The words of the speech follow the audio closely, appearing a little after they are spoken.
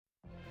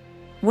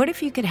What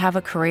if you could have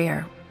a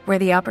career where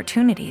the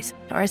opportunities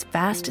are as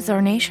vast as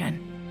our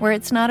nation, where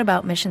it's not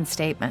about mission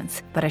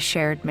statements, but a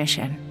shared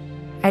mission?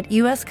 At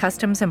U.S.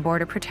 Customs and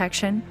Border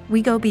Protection,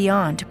 we go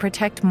beyond to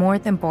protect more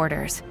than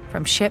borders.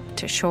 From ship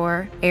to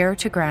shore, air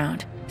to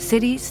ground,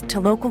 cities to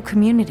local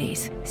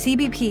communities,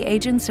 CBP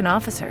agents and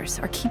officers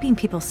are keeping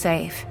people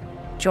safe.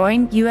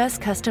 Join U.S.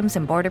 Customs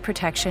and Border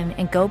Protection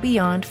and go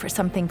beyond for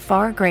something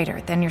far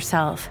greater than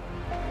yourself.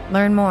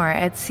 Learn more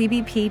at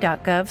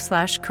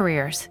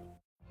cbp.gov/careers.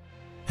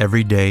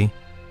 Every day,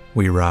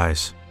 we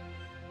rise,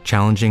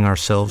 challenging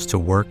ourselves to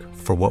work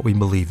for what we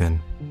believe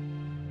in.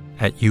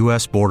 At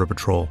U.S. Border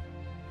Patrol,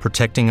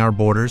 protecting our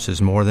borders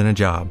is more than a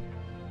job.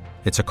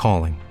 It's a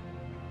calling.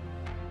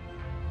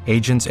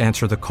 Agents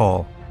answer the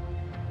call,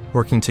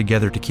 working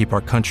together to keep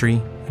our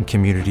country and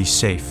communities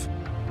safe.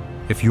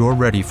 If you're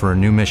ready for a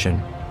new mission,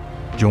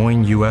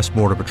 join U.S.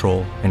 Border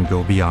Patrol and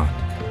go beyond.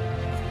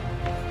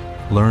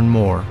 Learn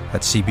more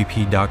at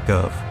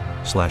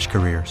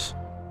cbp.gov/careers.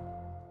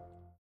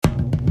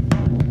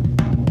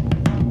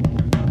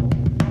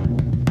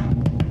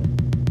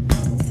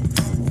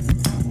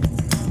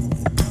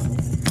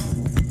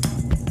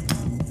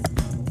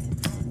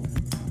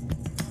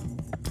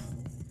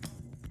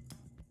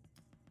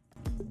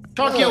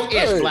 Talk your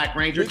ish, Black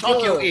Ranger.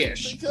 Talk your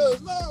ish. Because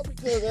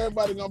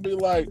everybody gonna be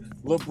like,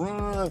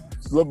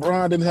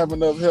 LeBron didn't have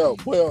enough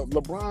help. Well,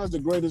 LeBron's the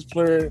greatest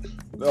player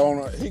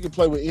he can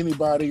play with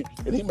anybody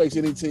and he makes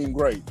any team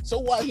great. So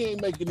why he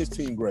ain't making this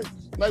team great?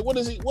 Like what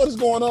is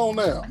going on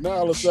now? Now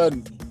all of a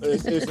sudden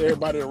it's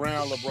everybody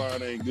around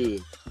LeBron ain't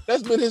good.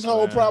 That's been his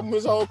whole problem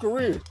his whole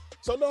career.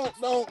 So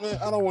don't man,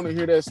 I don't want to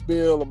hear that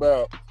spiel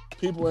about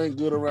people ain't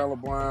good around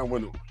LeBron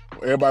when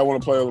everybody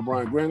want to play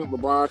LeBron. Granted,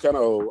 LeBron kind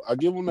of old. I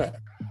give him that.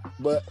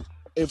 But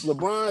if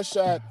LeBron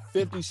shot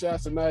 50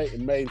 shots a night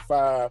and made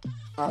 5,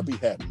 I'll be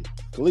happy.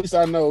 At least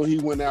I know he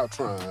went out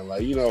trying.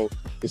 Like,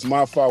 it's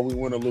my fault we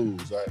win or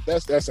lose. Like,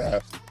 that's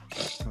happy.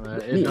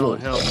 It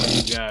don't help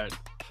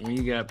when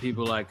you got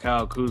people like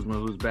Kyle Kuzma,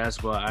 whose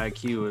basketball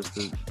IQ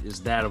is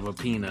that of a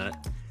peanut.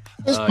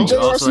 You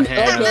also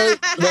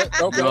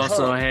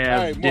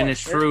have Dennis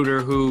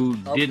Schroeder, who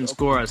didn't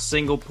score a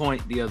single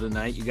point the other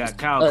night. You got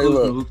Kyle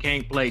Kuzma, who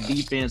can't play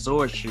defense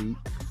or shoot.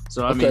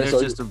 So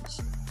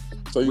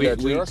So you got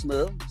J.R.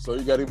 Smith. So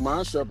you got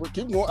Iman Shumpert.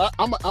 Keep going.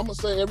 I'm gonna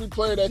say every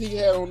player that he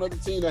had on another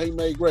team that he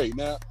made great.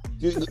 Now,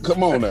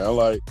 come on now.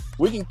 Like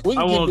we can.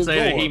 I won't say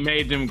that he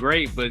made them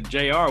great, but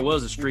J.R.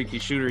 was a streaky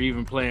shooter,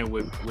 even playing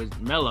with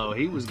Melo.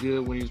 He was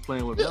good when he was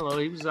playing with Melo.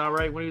 He was all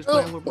right when he was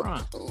playing with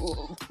Bron.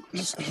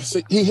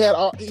 See, he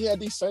had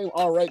these same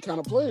all right kind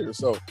of players.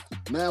 So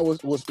now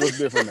what's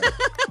different now?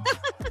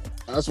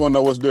 I just want to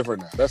know what's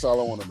different now. That's all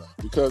I want to know,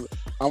 because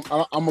I'm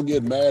gonna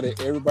get mad at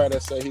everybody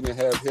that say he didn't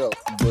have help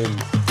when.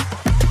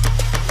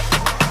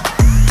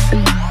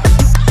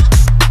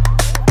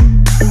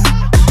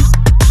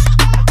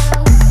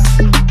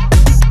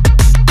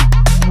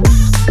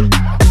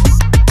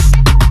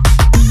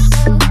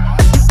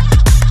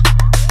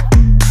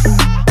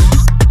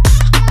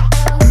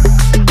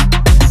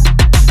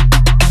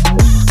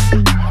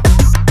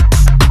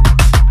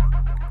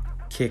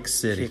 Kick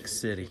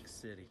City.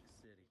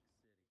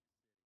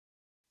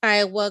 All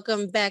right,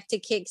 welcome back to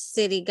Kick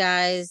City,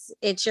 guys.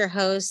 It's your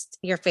host,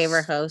 your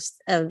favorite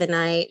host of the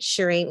night,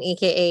 Shireen,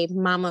 aka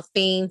Mama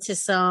Fiend to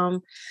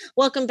some.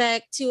 Welcome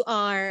back to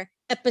our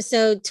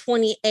episode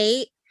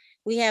 28.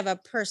 We have a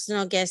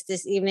personal guest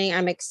this evening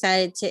I'm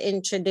excited to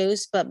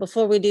introduce, but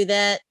before we do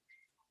that,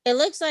 it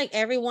looks like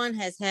everyone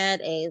has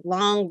had a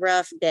long,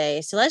 rough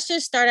day. So let's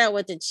just start out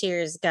with the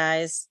cheers,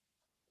 guys.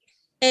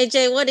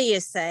 AJ, what do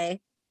you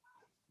say?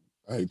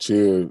 Hey,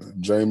 cheers.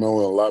 J-Mo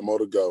and a lot more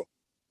to go.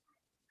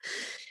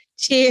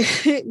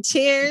 Cheers.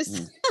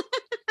 Cheers.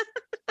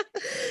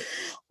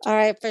 All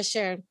right, for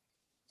sure.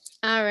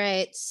 All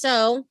right.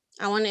 So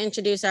I want to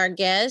introduce our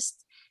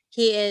guest.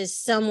 He is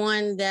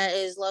someone that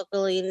is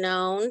locally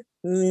known,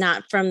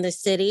 not from the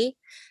city,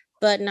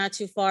 but not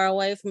too far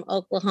away from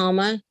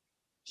Oklahoma.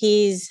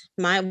 He's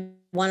one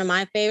of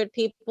my favorite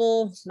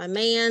people, my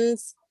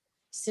man's,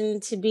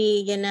 soon to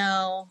be,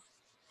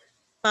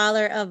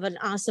 father of an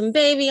awesome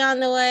baby on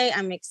the way.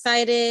 I'm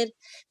excited.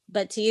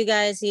 But to you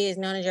guys, he is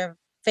known as your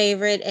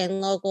favorite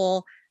and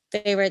local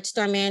favorite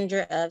store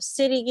manager of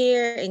City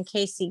Gear and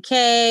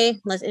KCK.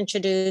 Let's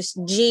introduce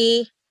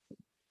G.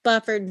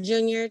 Bufford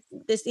Jr.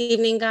 this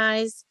evening,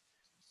 guys.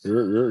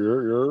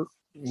 Yeah.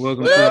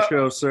 Welcome to the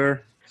show,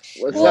 sir.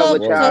 What's up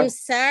with y'all? Welcome,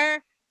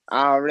 sir.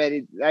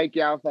 Already, thank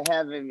y'all for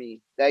having me.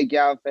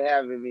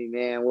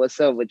 Man. What's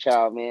up with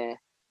y'all, man?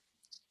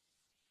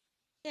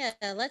 Yeah,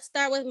 let's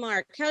start with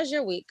Mark. How's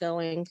your week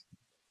going?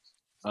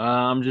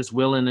 I'm just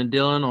willing and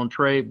dealing on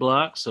trade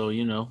block, so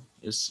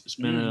it's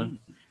been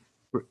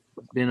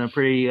a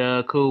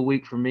pretty cool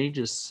week for me.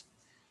 Just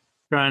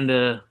trying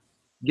to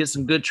get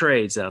some good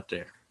trades out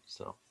there.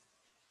 So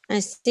I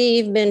see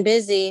you've been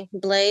busy.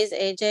 Blaze,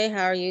 AJ,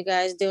 how are you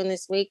guys doing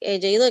this week?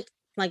 AJ, you look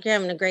like you're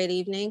having a great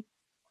evening.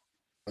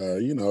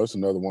 It's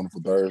another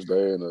wonderful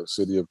Thursday in the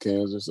city of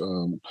Kansas.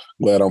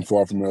 Glad I'm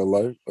far from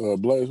LA.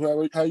 Blaze,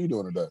 how you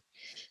doing today?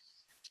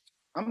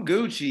 I'm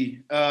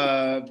Gucci.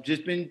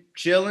 Just been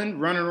chilling,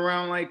 running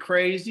around like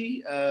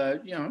crazy.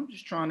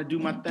 Just trying to do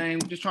my thing.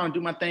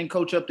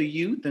 Coach up the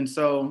youth, and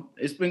so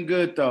it's been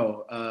good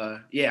though.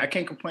 I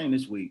can't complain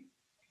this week.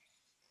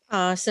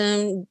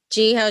 Awesome.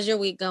 G, how's your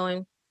week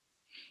going?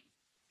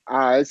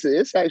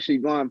 It's actually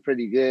going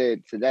pretty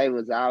good. Today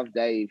was off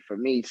day for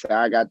me, so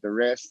I got to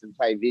rest and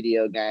play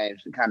video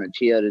games and kind of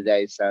chill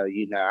today. So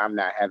I'm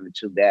not having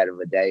too bad of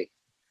a day.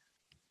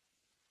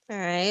 All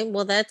right.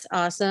 Well, that's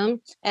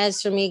awesome.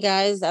 As for me,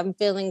 guys, I'm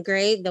feeling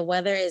great. The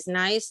weather is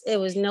nice. It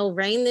was no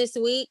rain this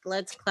week.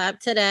 Let's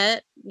clap to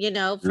that.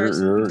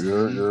 First.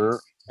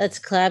 Let's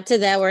clap to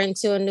that. We're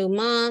into a new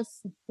month,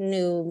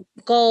 new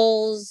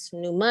goals,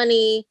 new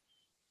money.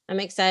 I'm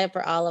excited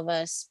for all of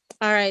us.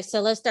 All right.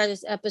 So let's start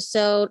this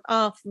episode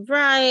off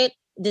right.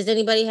 Does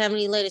anybody have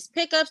any latest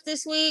pickups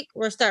this week?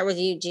 We'll start with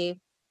you, G.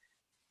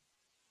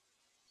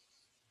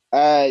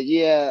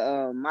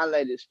 My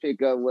latest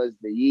pickup was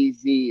the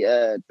Yeezy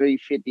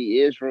 350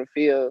 Israel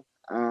Field.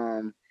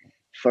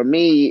 For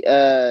me,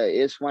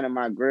 it's one of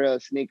my girl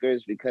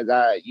sneakers because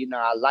I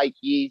like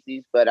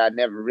Yeezys, but I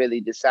never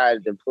really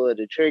decided to pull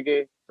the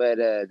trigger. But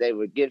they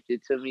were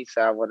gifted to me,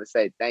 so I want to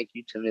say thank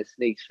you to Miss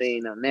Sneaks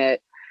Fiend on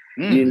that.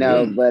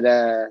 Mm-hmm. But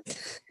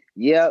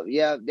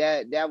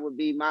that would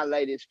be my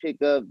latest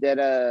pickup that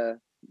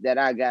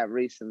I got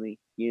recently.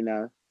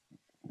 All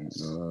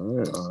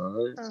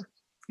right.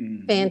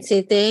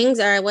 Fancy things.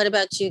 All right. What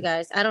about you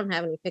guys? I don't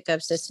have any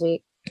pickups this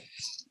week.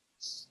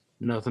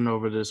 Nothing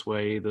over this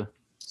way either.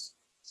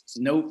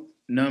 Nope,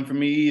 none for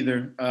me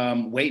either.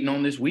 Waiting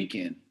on this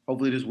weekend.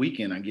 Hopefully this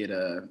weekend I get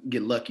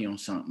lucky on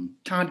something.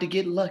 Time to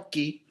get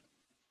lucky.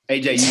 AJ,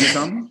 you get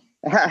something?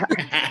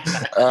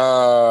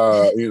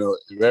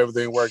 If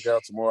everything worked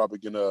out tomorrow, I'll be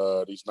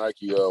getting these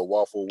Nike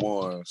waffle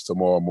ones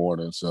tomorrow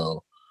morning.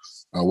 So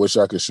I wish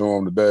I could show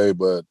them today,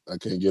 but I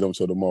can't get them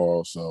till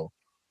tomorrow. So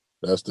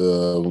that's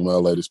my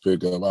latest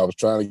pickup. I was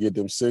trying to get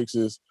them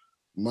sixes.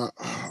 My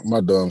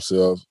dumb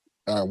self.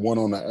 I went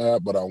on the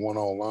app, but I went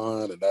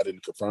online and I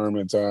didn't confirm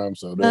in time.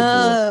 So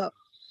therefore,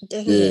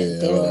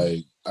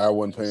 I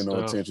wasn't paying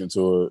no attention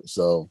to it.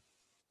 So,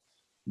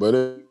 but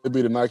it'd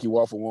be the Nike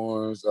waffle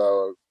ones.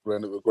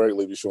 Brandon will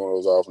greatly be showing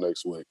those off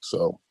next week.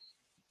 So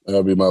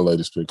that'll be my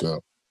latest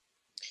pickup.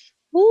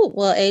 Ooh,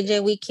 well,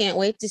 AJ, we can't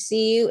wait to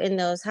see you in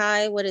those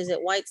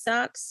white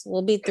socks.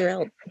 We'll be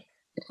thrilled.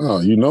 Oh,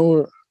 you know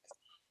it.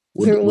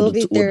 We'll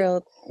be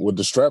thrilled. With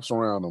the straps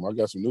around them. I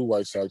got some new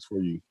white socks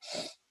for you.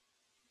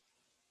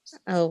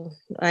 Oh,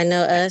 I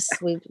know us.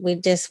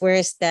 We're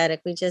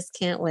ecstatic. We just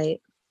can't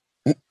wait.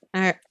 All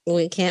right,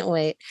 we can't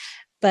wait.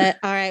 But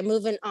all right,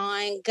 moving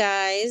on,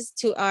 guys,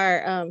 to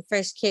our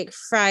Fresh Kick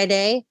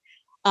Friday.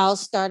 I'll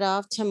start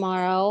off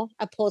tomorrow.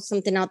 I pulled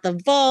something out the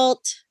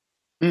vault.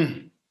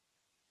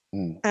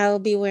 I'll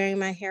be wearing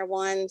my hair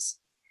ones.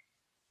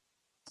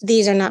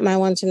 These are not my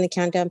ones from the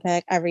countdown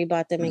pack. I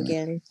rebought them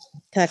again.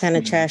 I kind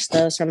of trashed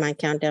those from my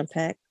countdown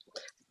pack.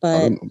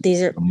 But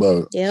these are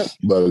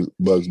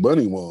Bugs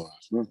Bunny ones.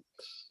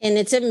 And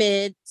it's a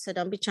mid, so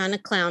don't be trying to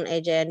clown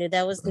AJ. I knew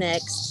that was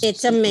next.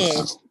 It's a mid.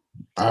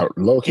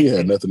 Low-key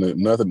had nothing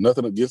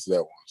against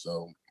that one,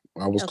 so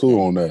I was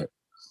cool on that.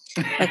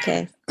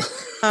 Okay.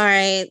 All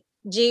right.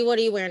 G, what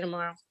are you wearing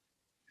tomorrow?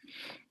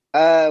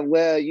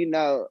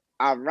 Well,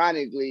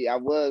 ironically, I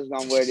was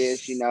gonna wear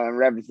this, in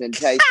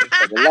representation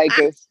for the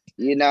Lakers.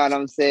 You know what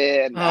I'm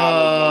saying? I was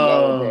gonna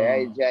go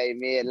with the AJ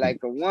mid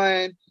Laker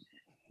one.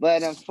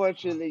 But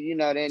unfortunately,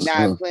 they're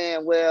not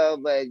playing well.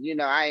 But,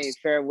 I ain't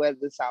fair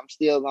weather, so I'm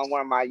still going to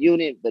wear my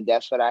unit. But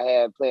that's what I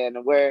had planned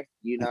to wear.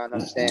 You know what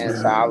I'm saying?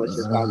 So I was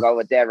just going to go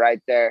with that right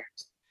there.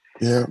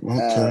 Yeah,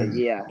 okay.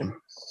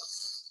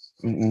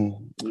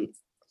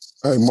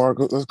 Hey, Mark,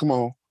 let's come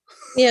on.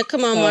 Yeah,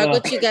 come on, Mark.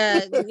 What you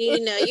got?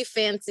 You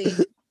fancy.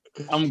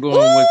 I'm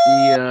going with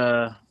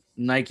the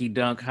Nike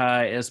Dunk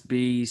High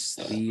SBs,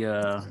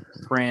 the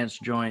France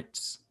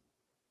joints.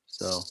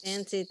 So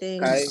fancy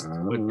things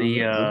with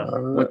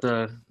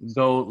the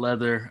gold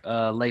leather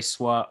lace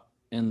swap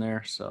in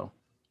there. So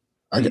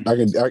I can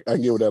get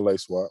with that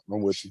lace swap.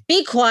 I'm with you.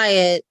 Be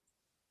quiet.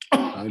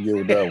 I can get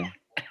with that one.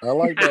 I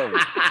like that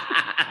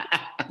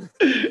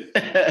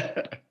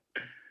one.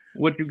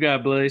 What you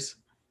got, Blaze?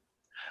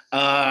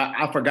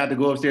 I forgot to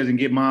go upstairs and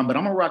get mine, but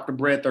I'm gonna rock the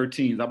Bread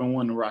 13s. I've been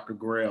wanting to rock a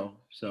Grail,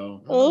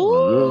 so I'm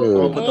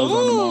gonna put those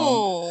on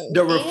tomorrow.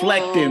 The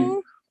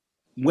reflecting.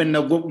 When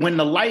the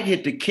light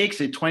hit the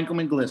kicks, it twinkle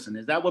and glisten.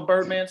 Is that what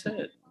Birdman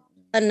said?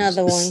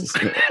 Another one. Is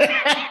that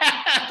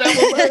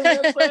what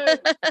Birdman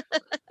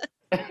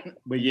said?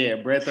 But yeah,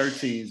 Bread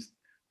 13s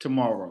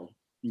tomorrow.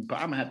 I'm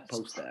gonna have to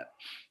post that.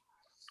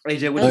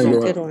 AJ, what you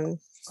good one?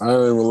 I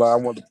ain't even lie. I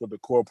want to put the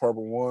core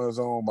purple ones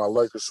on my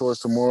Lakers shorts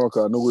tomorrow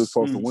because I knew we were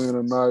supposed to win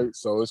tonight.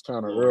 So it's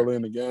kind of early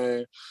in the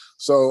game.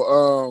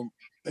 So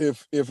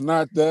if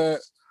not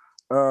that.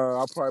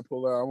 I'll probably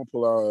pull out. I'm gonna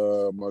pull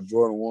out my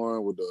Jordan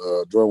 1 with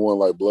the Jordan 1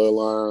 like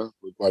bloodline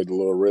with like the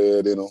little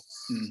red in them,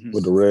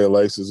 with the red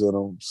laces in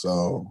them.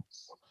 So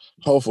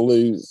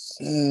hopefully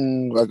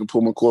I can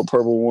pull my core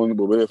purple one.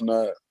 But if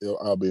not,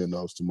 I'll be in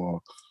those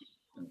tomorrow.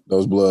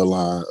 Those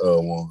bloodline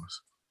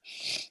ones.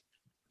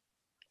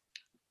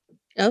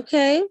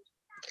 Okay.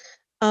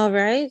 All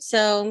right.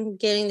 So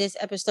getting this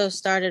episode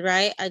started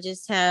right, I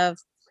just have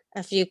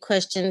a few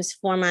questions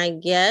for my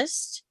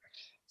guest.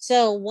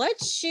 So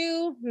what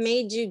shoe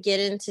made you get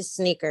into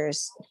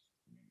sneakers?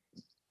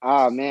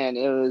 Oh man,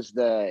 it was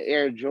the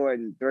Air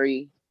Jordan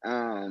 3,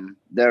 the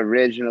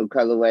original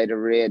colorway, the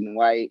red and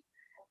white.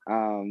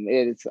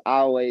 It's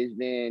always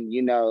been,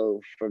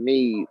 for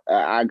me,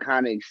 an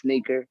iconic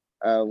sneaker.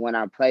 When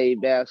I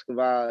played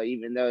basketball,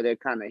 even though they're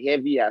kind of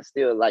heavy, I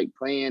still like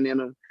playing in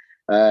them.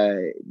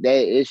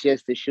 It's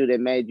just the shoe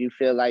that made you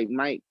feel like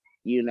Mike,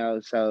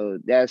 So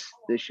that's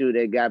the shoe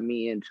that got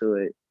me into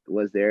it,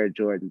 was the Air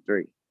Jordan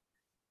 3.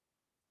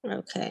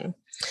 Okay.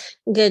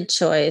 Good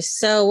choice.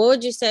 So what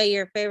would you say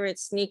your favorite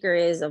sneaker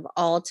is of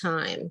all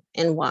time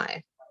and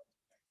why?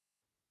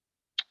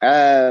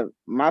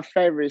 My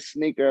favorite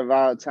sneaker of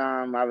all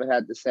time, I would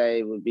have to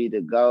say, would be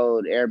the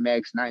gold Air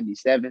Max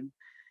 97.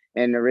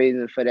 And the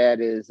reason for that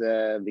is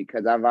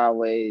because I've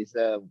always,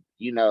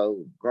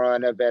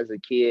 growing up as a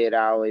kid,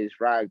 I always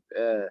rocked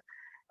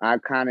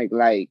iconic,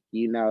 like,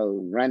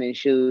 running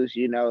shoes,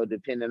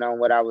 depending on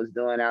what I was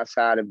doing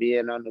outside of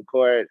being on the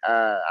court.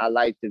 I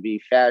like to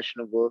be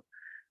fashionable.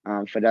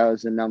 For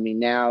those who know me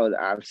now,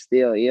 I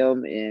still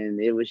am.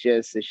 And it was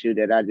just a shoe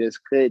that I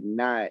just could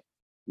not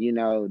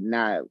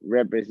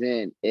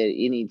represent at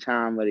any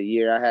time of the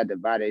year. I had to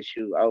buy that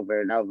shoe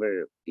over and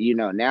over.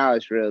 Now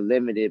it's real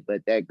limited,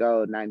 but that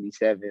gold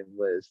 97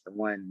 was the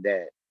one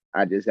that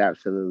I just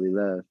absolutely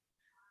love.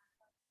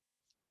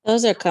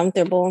 Those are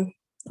comfortable.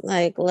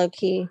 Like low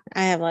key,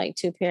 I have like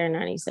 2 pair of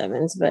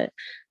 97s, but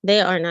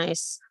they are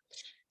nice.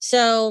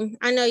 So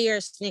I know you're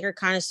a sneaker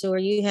connoisseur.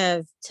 You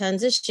have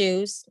tons of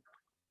shoes.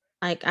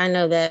 Like I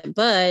know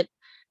that,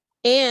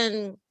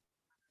 and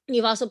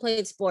you've also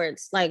played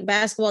sports like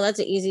basketball. That's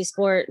an easy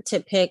sport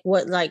to pick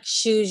what like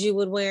shoes you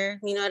would wear.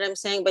 You know what I'm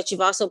saying? But you've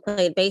also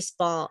played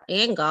baseball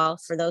and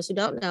golf for those who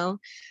don't know.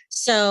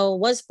 So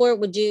which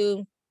sport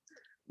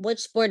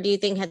do you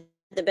think had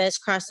the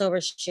best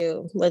crossover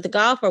shoe, with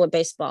golf or with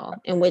baseball,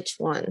 and which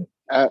one?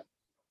 I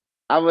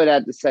would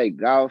have to say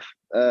golf,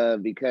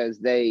 because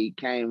they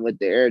came with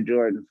the Air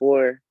Jordan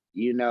 4.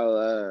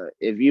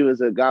 If you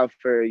was a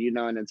golfer, in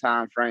the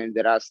time frame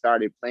that I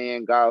started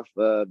playing golf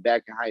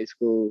back in high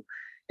school,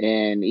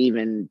 and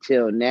even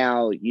till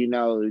now,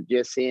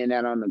 just seeing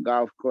that on the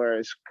golf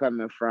course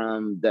coming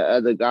from the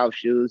other golf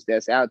shoes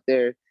that's out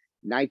there.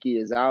 Nike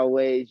has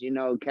always,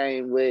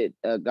 came with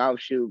a golf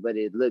shoe, but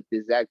it looked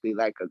exactly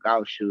like a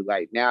golf shoe.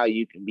 Like now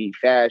you can be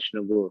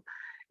fashionable,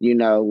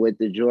 with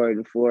the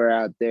Jordan 4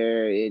 out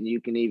there, and you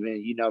can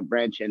even,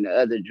 branch into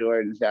other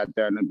Jordans out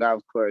there on the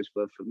golf course.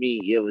 But for me,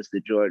 it was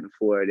the Jordan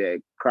 4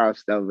 that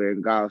crossed over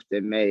in golf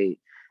that made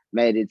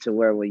it to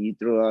where when you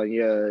threw on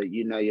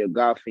your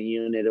golfing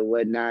unit or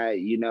whatnot,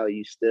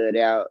 you stood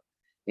out,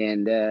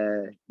 and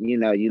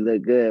you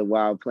look good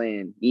while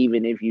playing.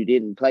 Even if you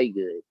didn't play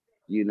good,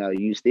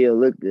 you still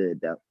look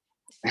good though.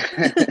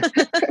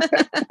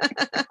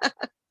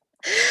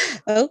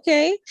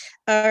 Okay.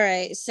 All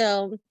right.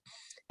 So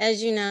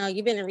as you know,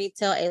 you've been in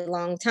retail a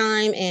long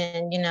time,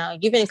 and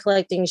you've been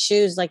collecting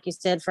shoes, like you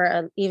said,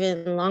 for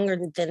even longer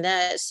than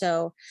that.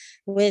 So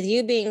with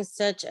you being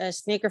such a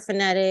sneaker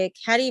fanatic,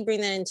 how do you bring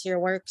that into your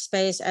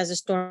workspace as a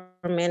store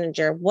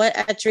manager? What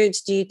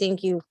attributes do you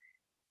think you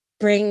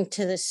bring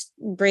to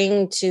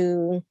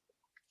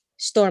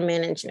store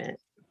management?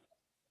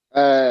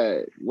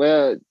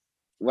 Well,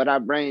 what I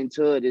bring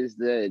to it is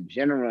the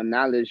general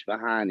knowledge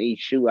behind each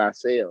shoe I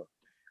sell.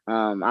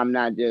 I'm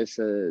not just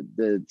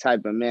the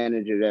type of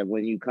manager that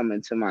when you come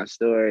into my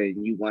store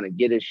and you want to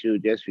get a shoe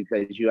just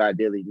because you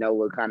ideally know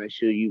what kind of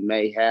shoe you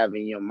may have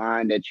in your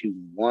mind that you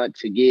want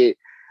to get.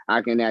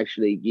 I can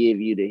actually give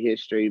you the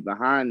history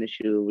behind the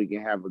shoe. We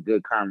can have a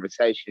good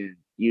conversation,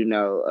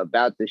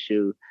 about the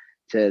shoe,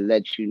 to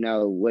let you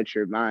know what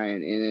you're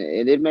buying.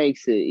 And it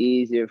makes it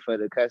easier for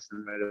the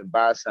customer to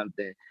buy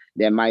something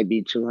that might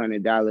be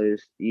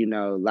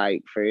 $200,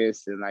 like for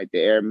instance, like the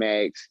Air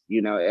Max,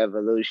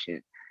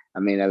 Evolution. I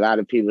mean, a lot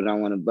of people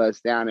don't want to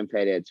bust down and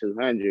pay that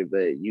 200,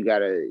 but you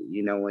gotta,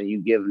 when you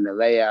give them the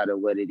layout of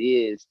what it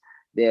is,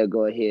 they'll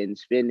go ahead and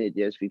spend it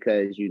just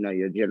because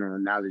your general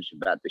knowledge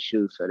about the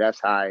shoe. So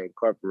that's how I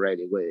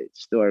incorporated with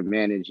store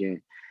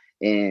managing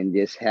and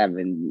just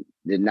having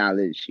the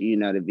knowledge,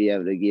 to be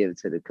able to give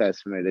to the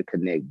customer to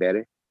connect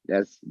better.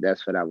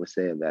 That's what I would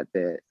say about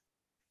that.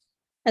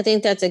 I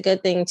think that's a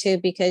good thing too,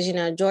 because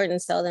Jordan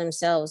sell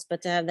themselves,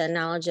 but to have that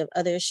knowledge of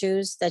other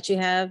shoes that you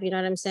have, you know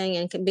what I'm saying,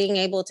 and being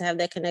able to have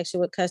that connection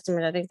with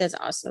customers, I think that's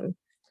awesome.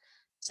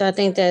 So I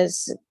think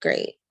that's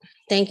great.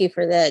 Thank you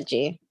for that,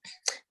 G.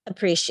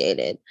 Appreciate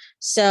it.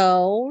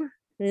 So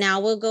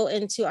now we'll go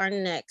into our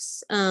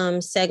next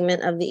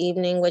segment of the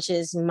evening, which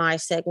is my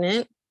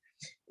segment,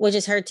 which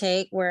is her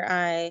take, where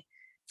I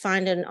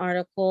find an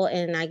article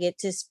and I get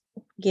to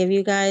give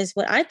you guys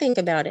what I think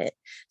about it.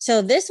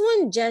 So this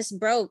one just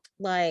broke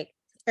like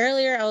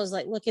earlier. I was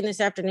like looking this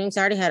afternoon, so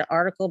I already had an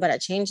article, but I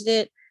changed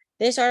it.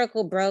 This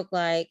article broke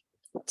like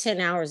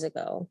 10 hours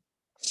ago.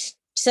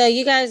 So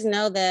you guys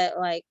know that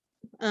like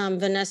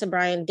Vanessa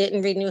Bryant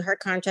didn't renew her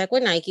contract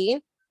with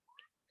Nike.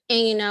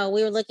 And, you know,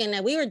 we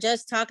were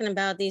just talking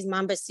about these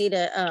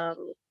Mambacita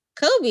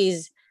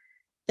Kobe's,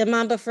 the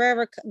Mamba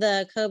Forever,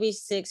 the Kobe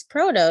 6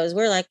 Protos.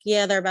 We're like,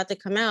 yeah, they're about to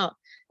come out.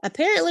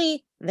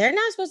 Apparently, they're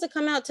not supposed to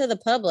come out to the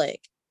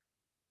public.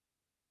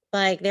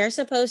 Like, they're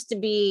supposed to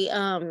be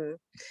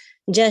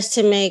just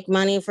to make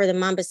money for the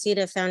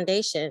Mambacita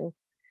Foundation.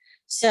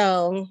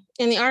 So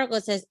in the article,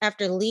 it says,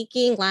 after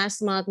leaking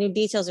last month, new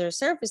details are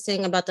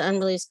surfacing about the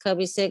unreleased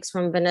Kobe 6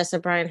 from Vanessa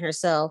Bryant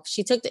herself.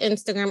 She took to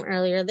Instagram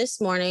earlier this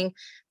morning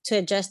to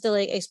adjust the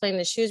leak, explain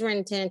the shoes were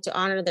intended to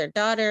honor their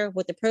daughter,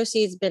 with the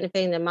proceeds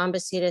benefiting the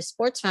Mambacita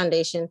Sports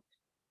Foundation.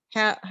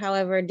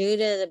 However, due to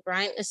the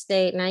Bryant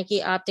estate, Nike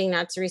opting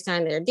not to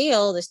re-sign their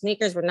deal, the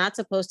sneakers were not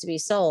supposed to be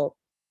sold.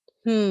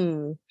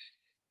 Now,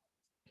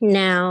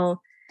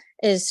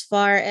 as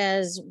far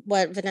as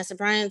what Vanessa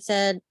Bryant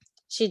said,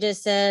 she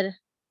just said,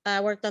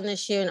 I worked on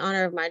this shoe in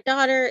honor of my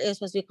daughter. It was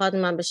supposed to be called the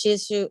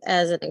Mambacita shoe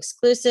as an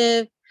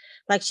exclusive.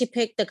 Like, she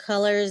picked the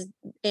colors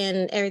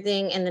and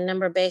everything and the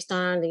number based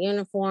on the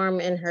uniform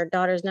and her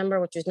daughter's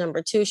number, which was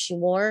number 2 she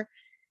wore.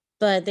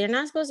 But they're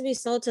not supposed to be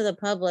sold to the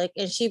public.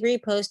 And she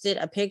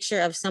reposted a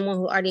picture of someone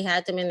who already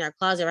had them in their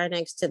closet right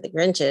next to the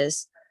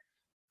Grinches.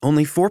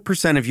 Only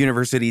 4% of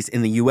universities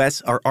in the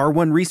U.S. are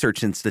R1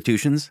 research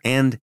institutions,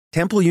 and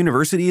Temple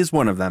University is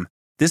one of them.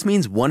 This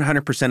means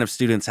 100% of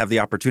students have the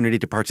opportunity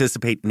to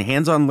participate in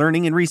hands-on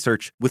learning and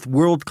research with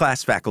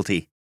world-class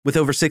faculty. With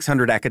over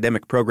 600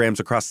 academic programs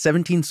across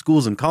 17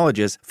 schools and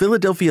colleges,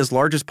 Philadelphia's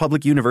largest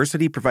public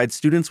university provides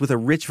students with a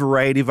rich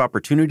variety of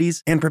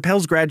opportunities and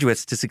propels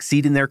graduates to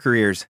succeed in their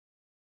careers.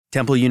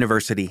 Temple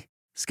University.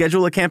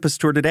 Schedule a campus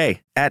tour today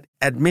at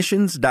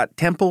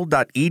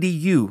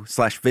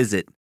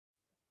admissions.temple.edu/visit.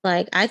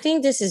 Like, I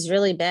think this is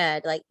really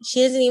bad. Like,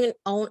 she doesn't even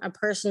own a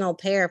personal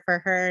pair for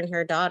her and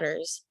her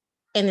daughters,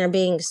 and they're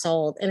being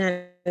sold.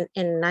 And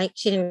Nike,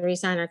 she didn't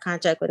re-sign her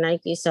contract with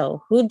Nike.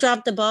 So who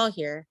dropped the ball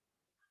here?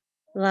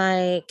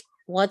 Like,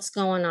 what's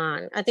going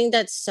on? I think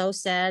that's so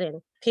sad.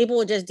 And people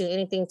would just do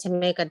anything to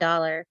make a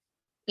dollar.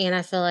 And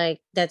I feel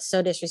like that's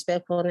so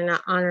disrespectful. And they're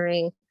not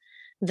honoring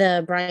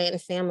the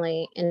Bryant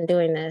family in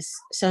doing this.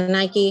 So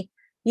Nike,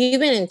 you've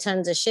been in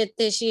tons of shit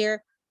this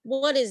year.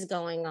 What is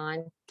going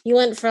on? You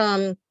went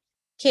from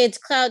kids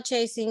cloud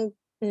chasing,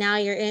 now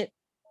you're in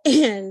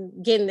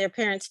and getting their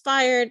parents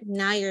fired.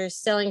 Now you're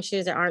selling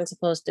shoes that aren't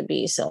supposed to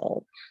be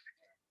sold.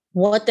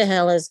 What the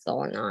hell is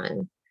going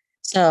on?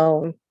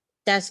 So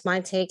that's my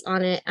take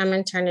on it. I'm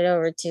going to turn it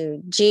over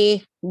to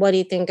G. What do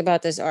you think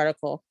about this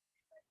article?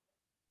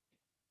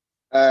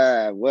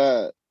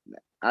 Well,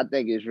 I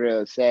think it's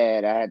real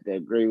sad. I have to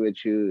agree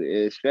with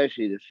you,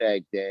 especially the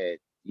fact that,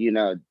 you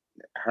know,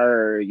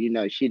 her, you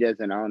know, she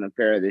doesn't own a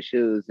pair of the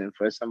shoes, and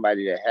for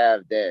somebody to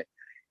have that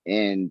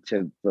and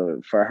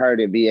for her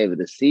to be able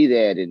to see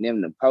that and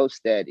them to post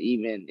that,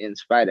 even in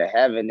spite of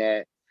having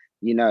that,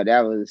 you know,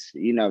 that was,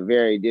 you know,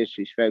 very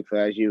disrespectful,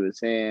 as you were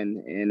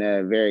saying, and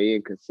very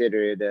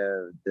inconsiderate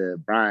of the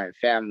Bryant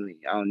family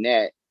on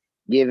that,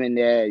 given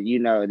that, you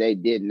know, they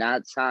did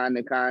not sign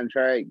the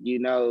contract, you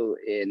know,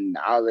 and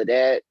all of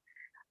that.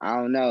 I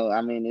don't know.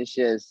 I mean, it's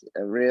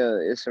a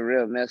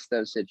real messed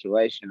up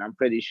situation. I'm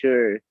pretty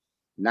sure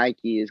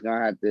Nike is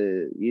gonna have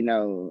to, you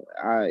know,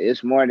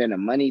 it's more than a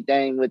money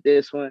thing with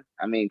this one.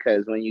 I mean,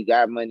 because when you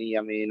got money,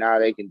 I mean, all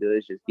they can do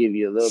is just give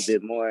you a little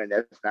bit more, and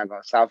that's not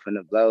gonna soften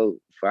the blow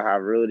for how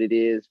rude it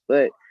is.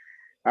 But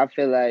I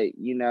feel like,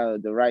 you know,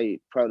 the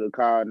right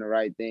protocol and the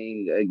right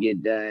thing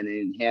get done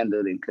and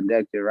handled and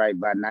conducted right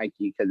by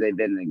Nike, because they've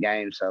been in the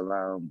game so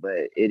long.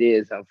 But it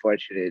is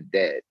unfortunate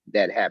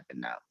that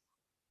happened now.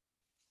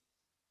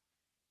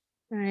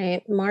 All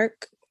right,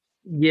 Mark.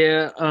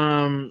 Yeah.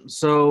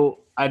 So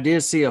I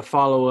did see a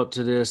follow-up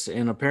to this,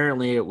 and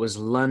apparently it was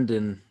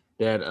London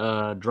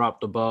that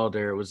dropped the ball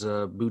there. It was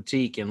a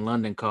boutique in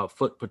London called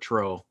Foot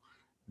Patrol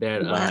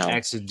that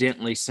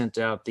accidentally sent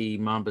out the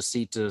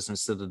Mambacitas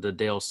instead of the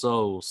Del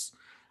Sols.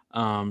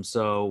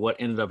 So what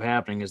ended up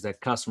happening is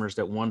that customers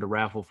that won the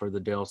raffle for the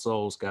Del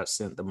Sols got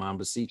sent the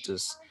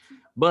Mambacitas.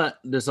 But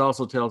this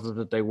also tells us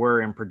that they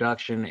were in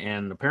production,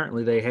 and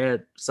apparently they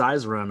had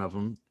size run of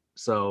them.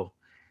 So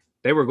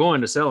they were going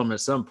to sell them at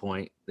some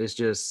point. It's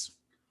just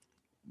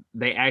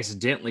they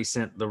accidentally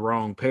sent the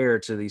wrong pair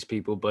to these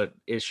people, but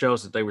it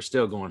shows that they were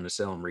still going to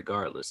sell them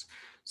regardless.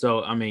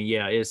 So, I mean,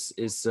 yeah, it's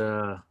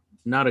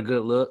not a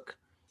good look.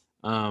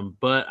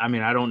 But I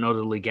mean, I don't know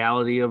the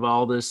legality of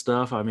all this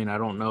stuff. I mean, I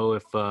don't know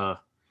if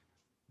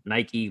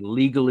Nike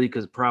legally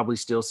could probably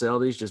still sell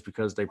these just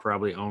because they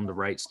probably own the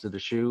rights to the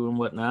shoe and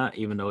whatnot,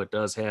 even though it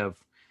does have,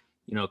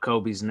 you know,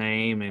 Kobe's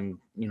name and,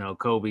 you know,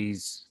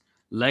 Kobe's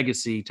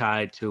legacy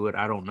tied to it.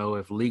 I don't know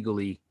if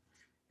legally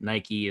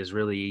Nike has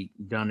really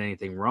done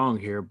anything wrong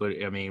here,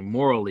 but I mean,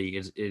 morally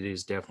it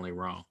is definitely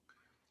wrong.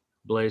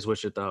 Blaze,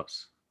 what's your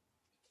thoughts?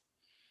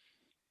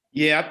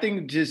 Yeah, I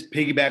think just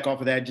piggyback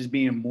off of that, just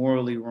being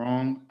morally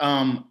wrong.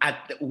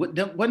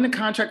 Wasn't the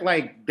contract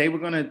like they were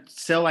gonna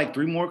sell like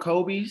 3 more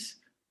Kobe's?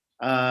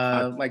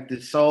 Like the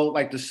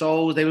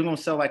soles, they were gonna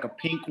sell like a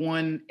pink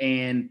one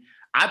and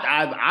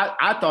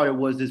I thought it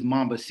was this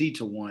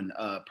Mambacita one,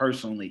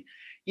 personally.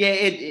 Yeah,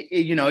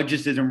 it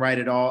just isn't right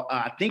at all.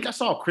 I think I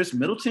saw Chris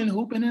Middleton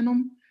hooping in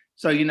them.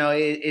 So,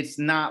 it's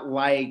not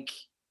like,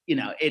 at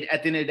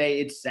the end of the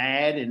day, it's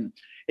sad. And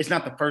it's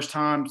not the first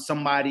time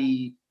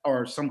somebody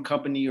or some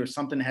company or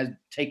something has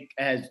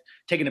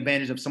taken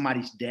advantage of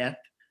somebody's death.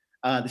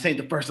 This ain't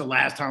the first or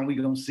last time we're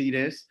going to see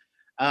this.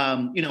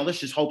 Let's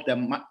just hope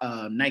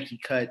that Nike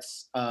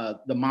cuts the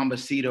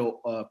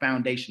Mambacita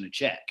Foundation a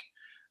check.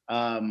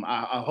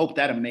 I hope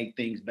that'll make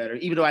things better,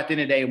 even though at the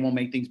end of the day, it won't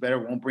make things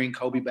better. It won't bring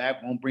Kobe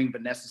back, won't bring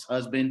Vanessa's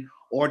husband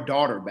or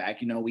daughter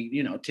back.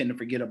 We tend to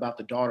forget about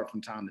the daughter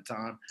from time to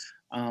time.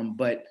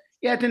 But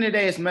yeah, at the end of the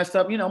day, it's messed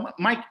up.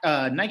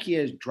 Nike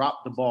has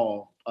dropped the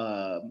ball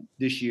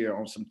this year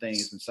on some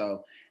things. And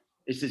so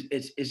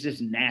it's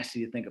just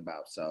nasty to think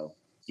about. So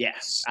yeah,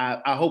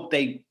 I hope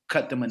they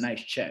cut them a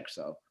nice check.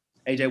 So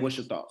AJ, what's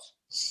your thoughts?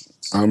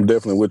 I'm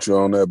definitely with you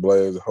on that,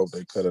 Blaze. I hope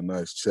they cut a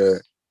nice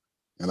check.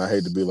 And I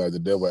hate to be like the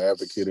devil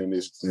advocate in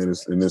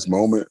this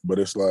moment, but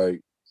it's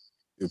like,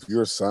 if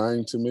you're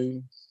signed to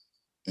me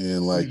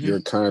and like your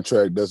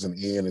contract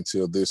doesn't end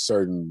until this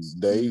certain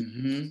date,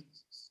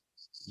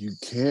 you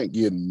can't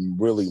get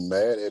really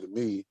mad at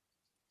me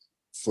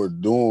for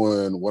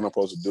doing what I'm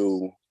supposed to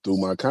do through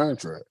my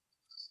contract.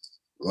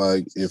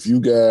 Like if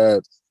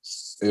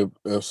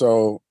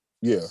so,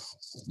 yeah,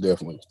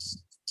 definitely.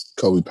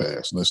 Kobe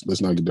passed.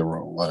 Let's not get that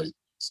wrong. Like,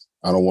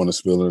 I don't want to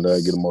spill into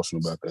that, get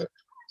emotional about that.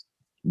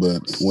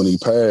 But when he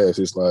passed,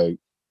 it's like,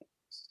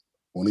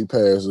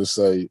 let's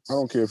say, I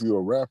don't care if you're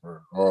a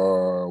rapper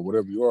or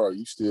whatever you are,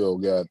 you still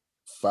got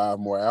 5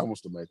 more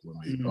albums to make with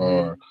me,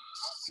 or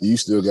you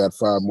still got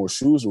 5 more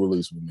shoes to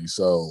release with me.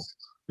 So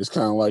it's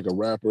kind of like a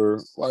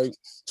rapper like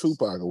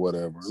Tupac or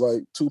whatever.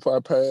 Like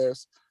Tupac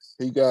passed,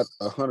 he got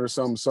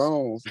 100-something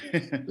songs.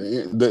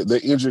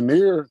 The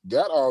engineer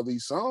got all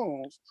these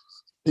songs.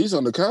 He's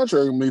on the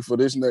contract with me for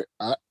this.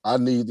 I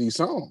need these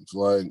songs.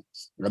 Like,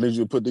 I need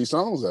you to put these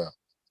songs out.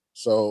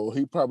 So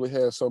he probably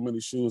had so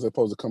many shoes that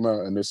supposed to come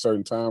out in this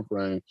certain time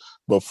frame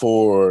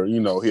before,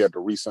 he had to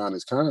re-sign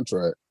his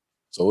contract.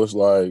 So it's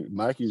like,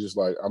 Nike's just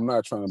like, I'm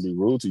not trying to be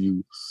rude to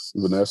you,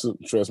 Vanessa.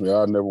 Trust me,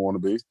 I'd never want to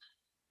be.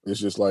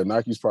 It's just like,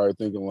 Nike's probably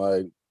thinking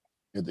like,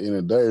 at the end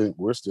of the day,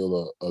 we're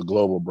still a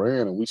global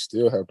brand and we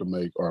still have to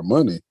make our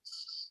money.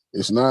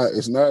 It's not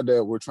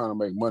that we're trying to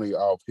make money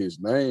off his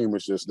name.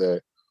 It's just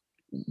that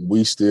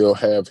we still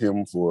have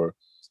him for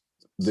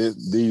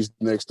these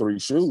next 3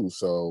 shoes.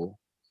 So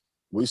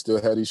we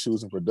still have these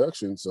shoes in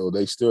production, so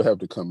they still have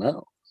to come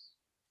out.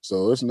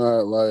 So it's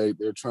not like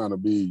they're trying to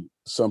be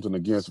something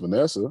against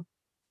Vanessa,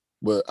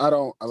 but I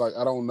don't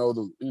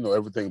know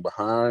everything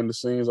behind the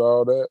scenes,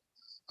 all that.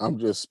 I'm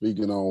just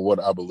speaking on what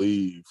I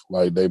believe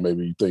like they may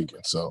be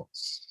thinking. So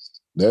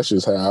that's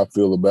just how I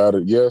feel about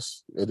it.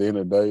 Yes, at the end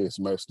of the day, it's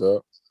messed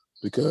up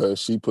because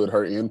she put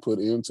her input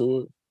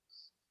into it.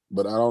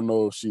 But I don't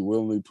know if she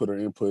willingly put her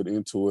input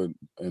into it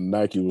and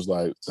Nike was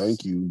like,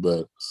 thank you,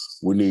 but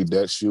we need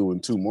that shoe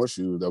and 2 more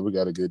shoes that we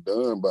got to get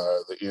done by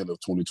the end of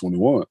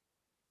 2021.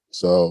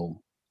 So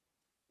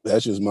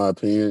that's just my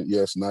opinion.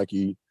 Yes,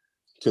 Nike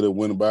could have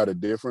went about it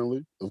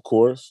differently, of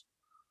course.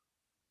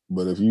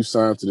 But if you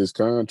sign to this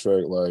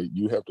contract, like,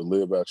 you have to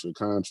live out your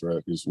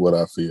contract is what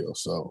I feel.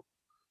 So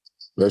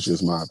that's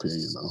just my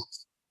opinion,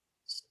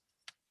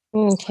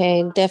 though.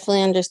 Okay,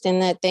 definitely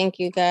understand that. Thank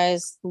you,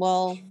 guys.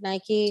 Well,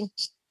 Nike,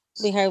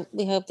 we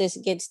hope this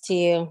gets to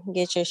you.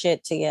 Get your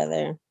shit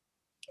together.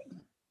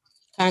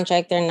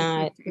 Contract or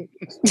not.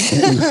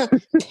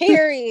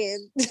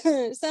 Period.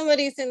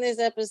 Somebody send this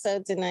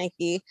episode to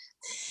Nike.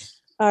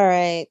 All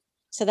right.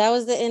 So that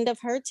was the end of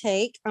her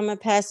take. I'm going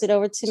to pass it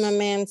over to my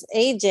man's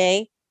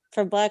AJ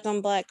for Black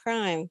on Black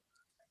Crime.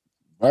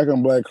 Black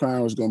on Black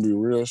Crime is going to be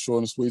real short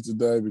and sweet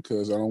today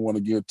because I don't want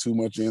to get too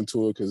much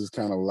into it because it's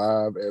kind of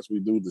live as we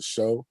do the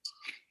show.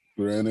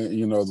 Granted,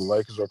 the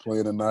Lakers are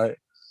playing tonight.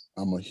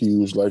 I'm a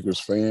huge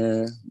Lakers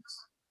fan.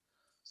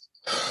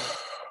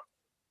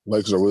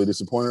 Lakers are really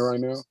disappointed right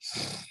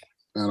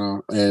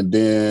now. And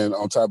then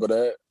on top of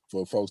that,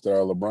 for folks that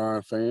are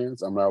LeBron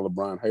fans, I'm not a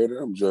LeBron hater.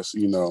 I'm just,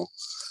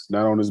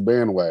 not on his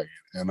bandwagon.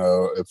 And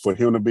for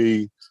him to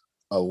be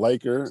a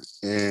Laker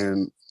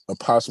and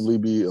possibly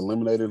be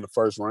eliminated in the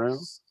first round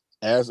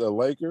as a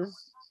Laker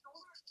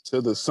to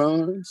the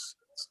Suns,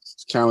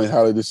 it's kind of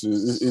how it's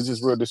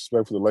just real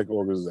disrespect for the Laker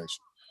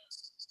organization.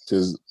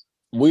 Because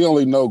we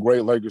only know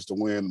great Lakers to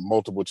win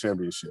multiple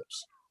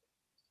championships.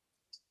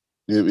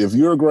 If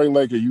you're a great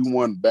Laker, you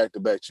won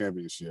back-to-back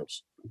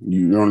championships.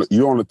 You're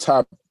on the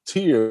top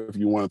tier if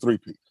you won a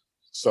three-peat.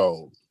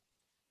 So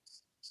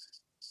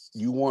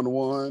you won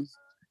one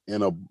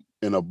in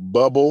a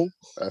bubble.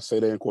 I say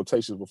that in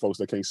quotations for folks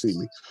that can't see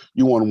me.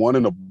 You won one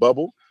in a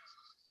bubble.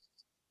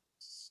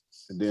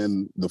 And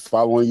then the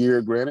following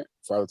year, granted,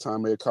 by the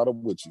time they caught up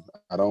with you,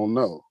 I don't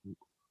know.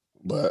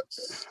 But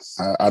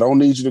I don't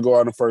need you to go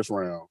out in the first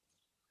round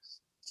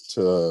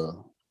to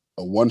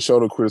a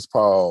one-shoulder Chris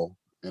Paul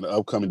and an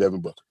upcoming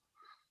Devin Booker.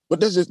 But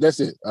that's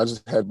it. I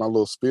just had my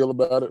little spiel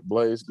about it.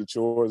 Blaze, get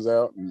yours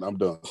out, and I'm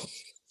done.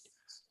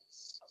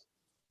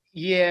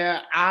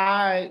 Yeah,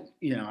 I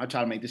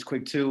try to make this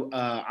quick too.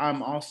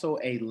 I'm also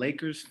a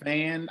Lakers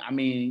fan. I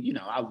mean,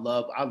 I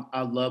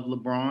love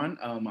LeBron.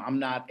 I'm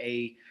not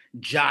a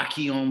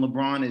jockey on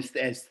LeBron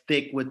as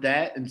thick with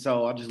that, and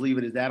so I'll just leave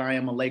it as that. I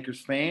am a Lakers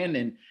fan,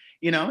 and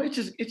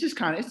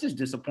it's just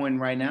disappointing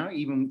right now,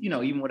 even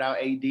without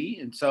AD,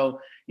 and so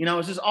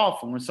it's just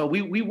awful. And so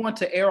we want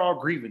to air our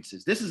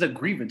grievances. This is a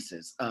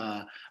grievances,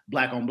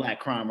 black on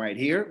black crime right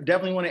here.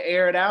 Definitely want to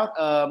air it out.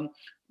 The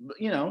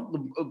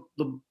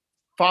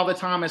Father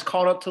Time has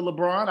caught up to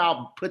LeBron.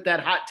 I'll put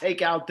that hot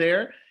take out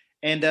there.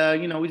 And,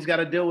 we just got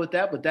to deal with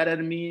that. But that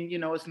doesn't mean,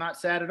 it's not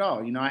sad at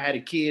all. I had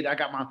a kid, I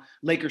got my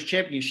Lakers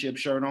championship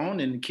shirt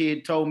on, and the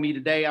kid told me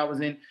today I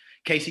was in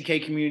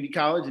KCK Community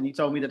College, and he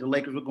told me that the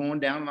Lakers were going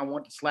down, and I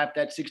wanted to slap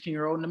that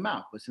 16-year-old in the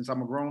mouth. But since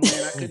I'm a grown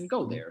man, I couldn't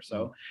go there.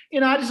 So,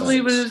 I just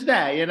leave it as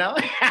that,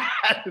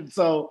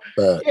 So,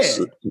 yeah,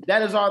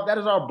 that is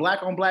our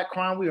black on black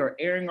crime. We are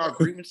airing our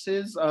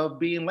grievances of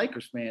being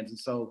Lakers fans. And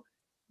so,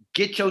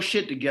 get your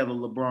shit together,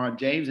 LeBron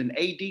James, and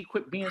AD.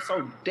 Quit being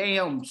so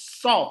damn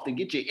soft and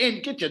get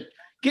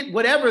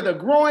whatever the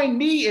groin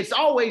knee. It's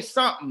always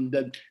something.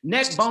 The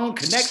neck bone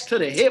connects to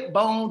the hip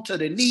bone, to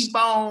the knee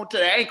bone, to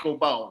the ankle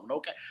bone.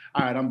 Okay,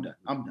 all right, I'm done.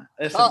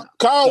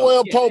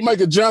 Caldwell Pope make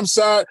a jump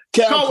shot.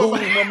 Cal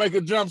Kuzma make a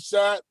jump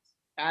shot.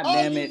 God all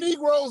damn you it,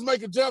 Negroes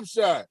make a jump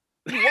shot.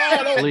 You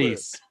wide open.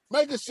 Please,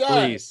 make a shot.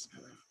 Please.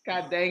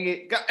 God dang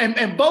it.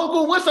 And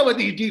Bogle, what's up with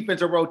these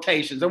defensive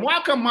rotations? And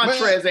why come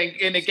Montrez ain't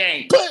in the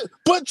game?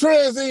 Put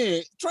Trez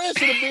in. Trez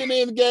should have been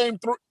in the game.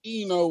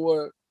 You know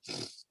what?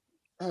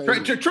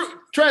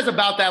 Trez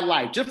about that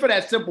life. Just for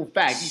that simple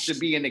fact, he should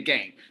be in the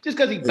game. Just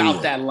because he's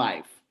about that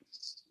life.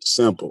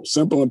 Simple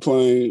and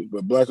plain.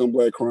 But Black on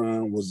Black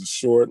Crime was a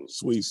short,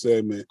 sweet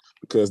segment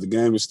because the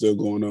game is still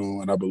going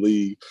on. And I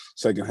believe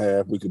second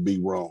half we could be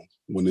wrong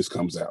when this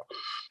comes out.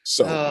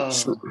 So I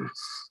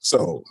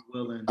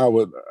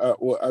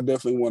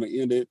definitely want to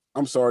end it.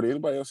 I'm sorry. Did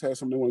anybody else have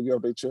something they want to get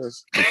off their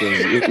chest?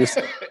 Because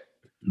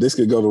this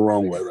could go the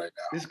wrong way right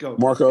now. Let's go,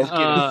 Marco.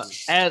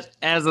 As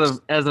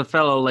a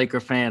fellow Laker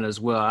fan as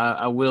well,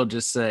 I will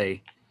just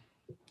say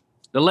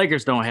the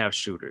Lakers don't have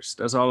shooters.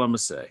 That's all I'm gonna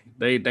say.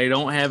 They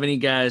don't have any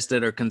guys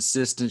that are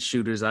consistent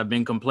shooters. I've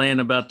been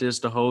complaining about this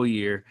the whole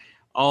year.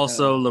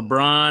 Also,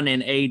 LeBron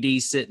and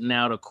AD sitting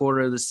out a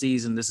quarter of the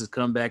season. This has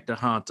come back to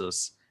haunt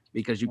us.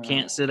 Because you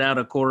can't sit out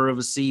a quarter of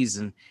a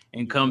season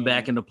and come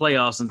back in the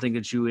playoffs and think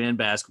that you're in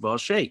basketball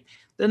shape.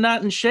 They're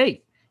not in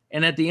shape.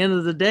 And at the end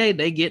of the day,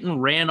 they getting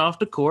ran off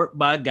the court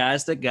by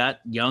guys that got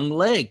young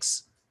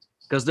legs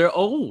because they're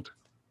old.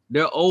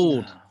 They're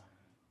old.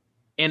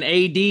 And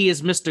AD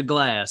is Mr.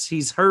 Glass.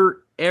 He's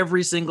hurt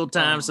every single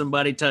time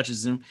somebody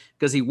touches him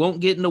because he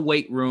won't get in the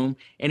weight room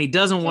and he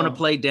doesn't want to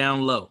play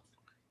down low.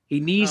 He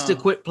needs to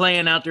quit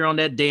playing out there on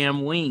that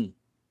damn wing.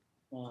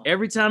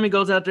 Every time he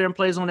goes out there and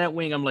plays on that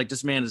wing, I'm like,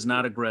 this man is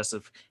not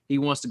aggressive. He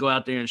wants to go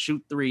out there and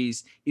shoot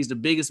threes. He's the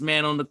biggest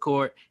man on the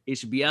court. He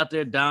should be out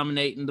there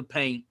dominating the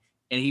paint,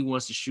 and he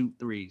wants to shoot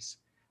threes.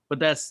 But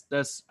that's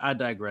I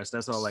digress.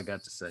 That's all I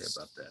got to say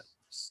about that.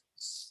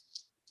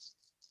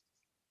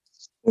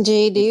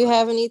 G, do you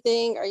have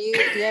anything? Do you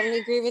have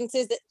any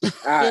grievances?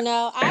 I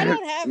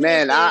don't have.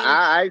 Man,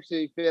 I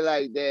actually feel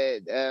like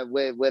that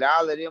with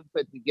all of them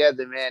put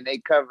together, man, they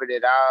covered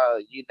it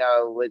all.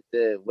 With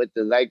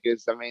the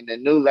Lakers. I mean, the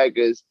new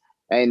Lakers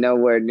ain't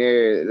nowhere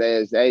near,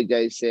 as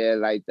AJ said,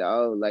 like the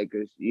old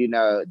Lakers.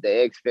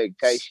 The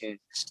expectation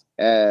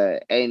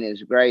ain't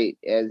as great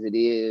as it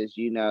is.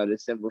 The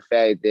simple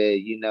fact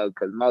that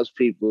because most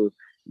people,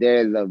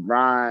 they're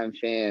LeBron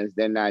fans.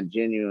 They're not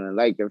genuine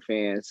Laker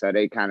fans, so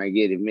they kind of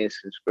get it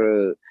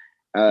misconstrued.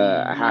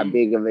 How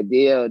big of a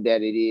deal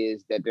that it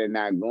is that they're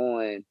not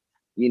going,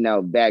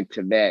 back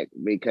to back.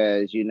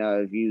 Because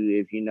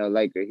if you know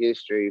Laker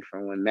history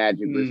from when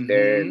Magic was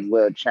there and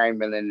Will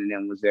Chamberlain and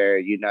them was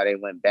there, they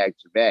went back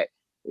to back.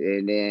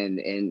 And then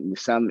in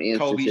some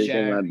instances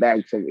they went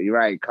back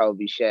to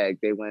Kobe, Shaq.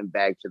 They went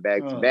back to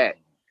back to back.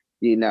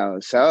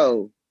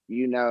 So.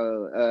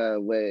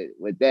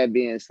 With that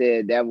being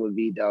said, that would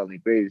be the only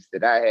grievance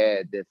that I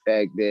had. The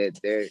fact that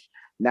they're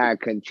not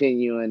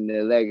continuing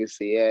the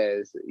legacy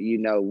as,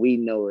 we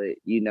know it,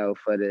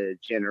 for the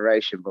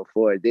generation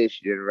before this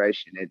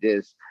generation, that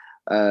just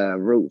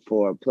root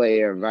for a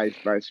player, vice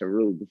versa,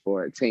 root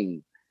for a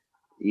team,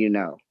 and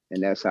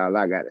that's all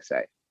I got to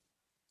say.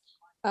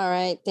 All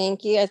right.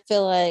 Thank you. I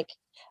feel like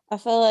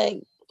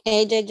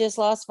AJ just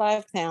lost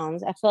 5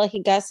 pounds. I feel like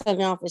he got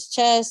something off his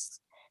chest.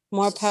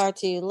 More power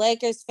to you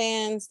Lakers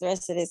fans, the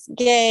rest of this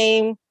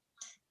game.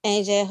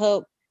 AJ, I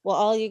hope,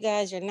 all you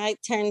guys, your night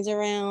turns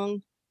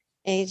around.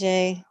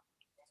 AJ,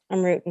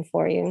 I'm rooting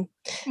for you.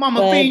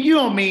 Mama Fiend, you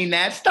don't mean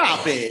that.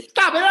 Stop it.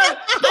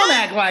 Don't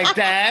act like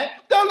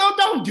that.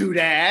 Don't do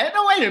that.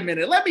 No, wait a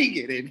minute. Let me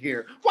get in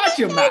here. Watch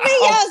your mouth.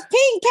 Y'all's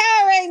Pink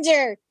Power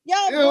Ranger.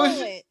 Y'all blew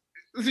it.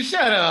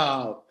 Shut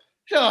up.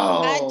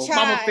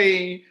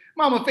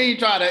 Mama Fiend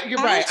tried to. You're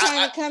right. I was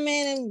trying to come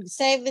in and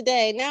save the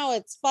day. Now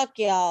it's fuck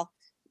y'all.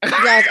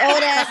 Y'all's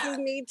old asses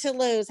need to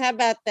lose. How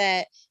about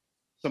that?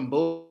 some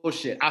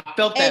bullshit. I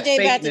felt that AJ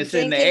about to fakeness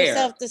in drink the air.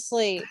 himself to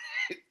sleep.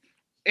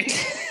 How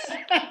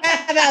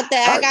about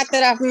that? I got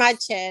that off my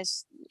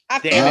chest. I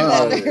feel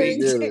better.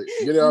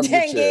 Get it off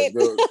your chest,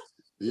 girl.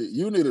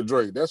 You need a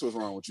drink. That's what's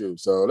wrong with you.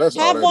 So that's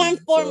all. Have one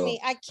for me.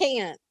 I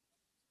can't.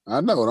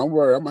 I know. Don't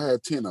worry. I'm gonna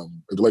have 10 of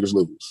them if the Lakers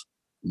lose.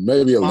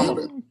 Maybe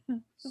 11.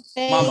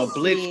 Mama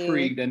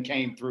Blitzkrieg done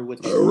came through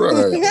with the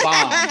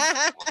bomb.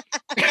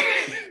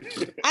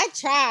 I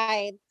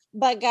tried,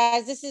 but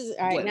guys, this is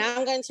all right. Now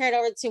I'm going to turn it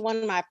over to one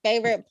of my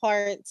favorite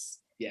parts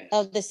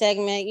of the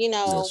segment. You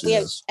know, we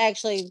have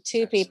actually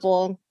two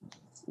people.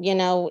 You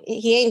know,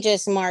 he ain't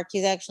just Mark;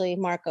 he's actually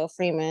Marco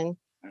Freeman.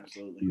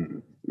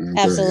 Absolutely,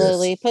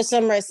 absolutely. Put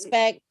some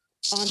respect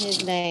on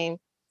his name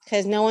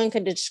because no one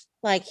could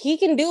like he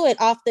can do it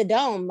off the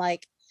dome.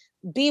 Like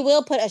B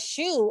Will put a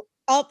shoe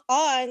up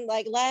on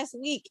like last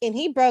week and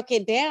he broke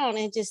it down and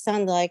it just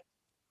sounded like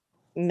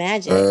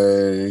magic.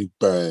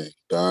 Bang.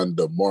 Don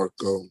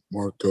DeMarco.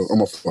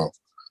 I'm a phone.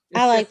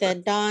 I like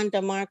that. Don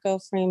DeMarco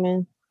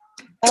Freeman.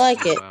 I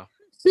like it. Wow.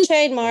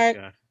 Trademark.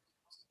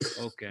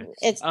 Okay.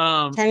 It's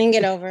turning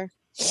it over.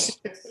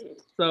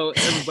 So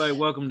everybody,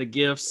 welcome to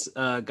Gifts.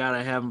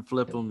 Gotta have them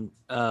flip them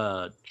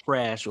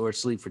trash or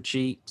sleep for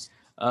cheap.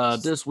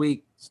 This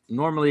week,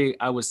 normally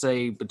I would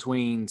say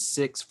between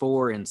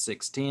 6'4" and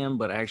 6'10",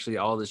 but actually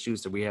all the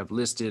shoes that we have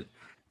listed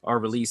are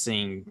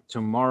releasing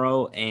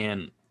tomorrow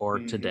or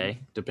today,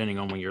 depending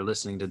on when you're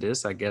listening to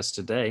this. I guess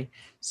today,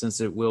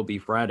 since it will be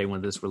Friday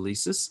when this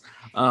releases,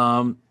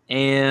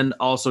 and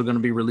also going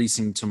to be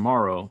releasing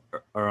tomorrow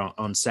or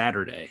on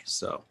Saturday.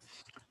 So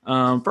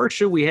first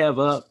shoe we have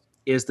up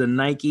is the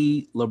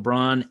Nike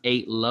LeBron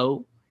 8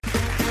 Low.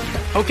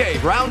 Okay,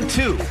 round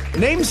two.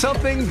 Name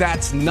something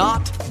that's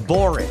not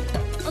boring.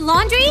 A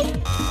laundry?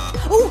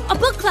 Ooh, a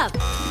book club.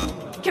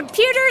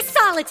 Computer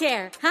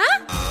solitaire,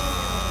 huh?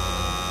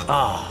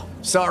 Ah,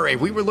 sorry,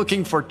 we were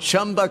looking for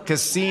Chumba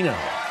Casino.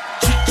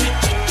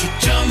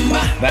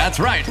 That's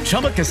right,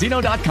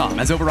 ChumbaCasino.com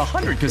has over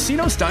 100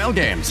 casino-style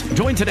games.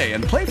 Join today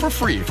and play for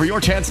free for your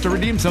chance to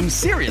redeem some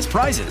serious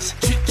prizes.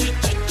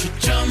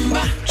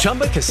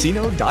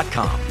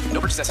 ChumbaCasino.com. No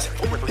purchase necessary.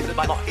 Void where prohibited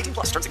by law. 18+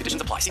 terms and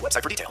conditions apply. See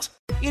website for details.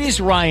 It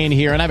is Ryan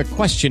here, and I have a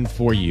question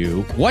for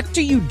you. What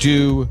do you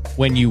do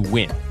when you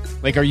win?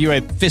 Like, are you a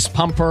fist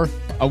pumper,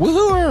 a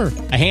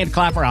woohooer, a hand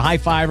clapper, a high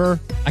fiver?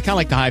 I kind of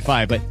like the high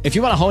five, but if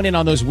you want to hone in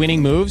on those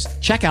winning moves,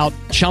 check out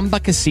Chumba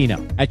Casino.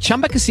 At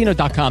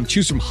ChumbaCasino.com,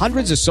 choose from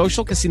hundreds of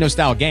social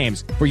casino-style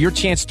games for your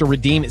chance to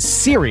redeem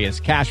serious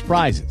cash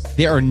prizes.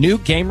 There are new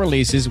game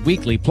releases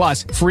weekly,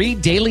 plus free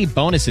daily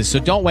bonuses, so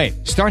don't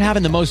wait. Start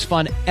having the most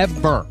fun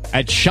ever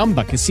at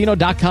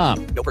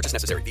ChumbaCasino.com. No purchase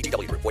necessary.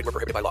 VGW. Void where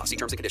prohibited by law. See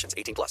terms and conditions.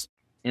 18+.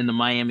 In the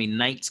Miami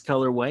Nights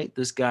colorway,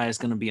 this guy is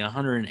going to be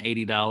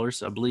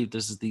 $180. I believe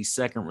this is the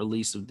second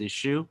release of this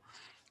shoe.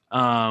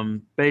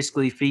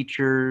 Basically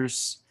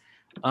features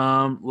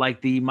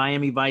like the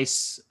Miami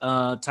Vice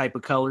type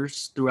of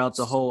colors throughout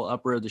the whole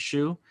upper of the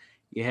shoe.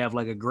 You have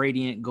like a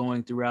gradient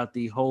going throughout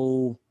the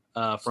whole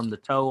from the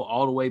toe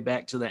all the way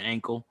back to the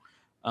ankle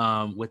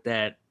with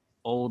that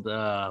old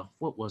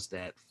what was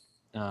that?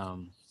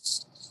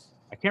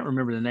 I can't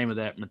remember the name of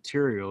that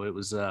material. It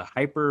was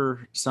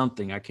hyper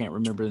something. I can't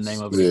remember the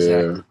name of it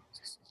exactly.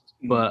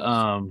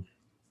 But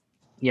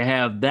you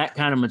have that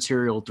kind of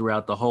material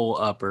throughout the whole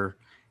upper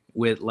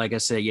with, like I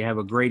said, you have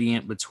a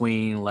gradient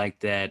between like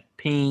that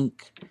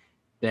pink,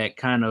 that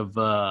kind of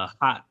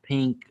hot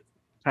pink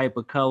type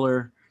of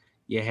color.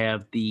 You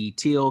have the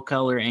teal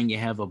color and you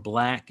have a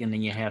black, and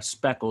then you have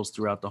speckles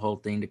throughout the whole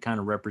thing to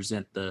kind of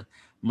represent the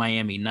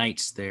Miami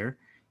Nights there.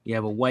 You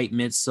have a white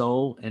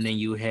midsole, and then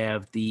you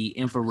have the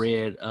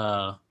infrared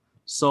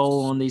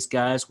sole on these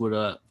guys with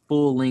a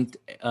full-length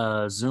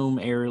Zoom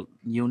Air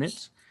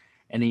unit.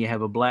 And then you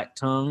have a black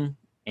tongue,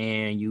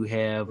 and you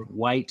have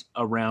white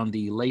around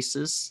the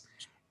laces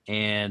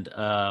and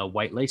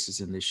white laces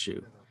in this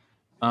shoe.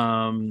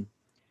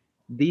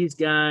 These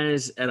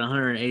guys at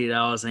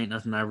 $180 ain't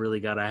nothing I really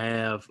got to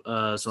have.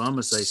 So I'm going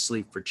to say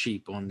sleep for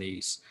cheap on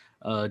these.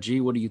 G,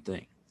 what do you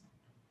think?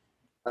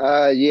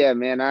 Yeah,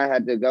 man, I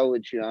had to go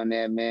with you on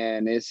that,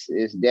 man. It's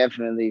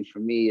definitely for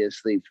me a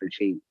sleep for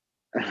cheap.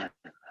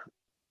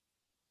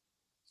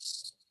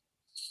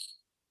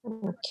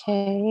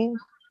 Okay.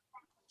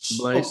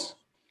 Blaze.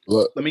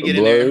 Let me get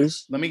in there.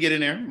 Let me get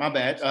in there. My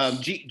bad.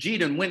 G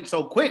done went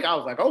so quick. I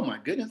was like, oh my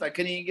goodness, I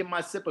couldn't even get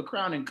my sip of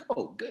Crown and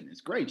Coke.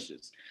 Goodness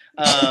gracious.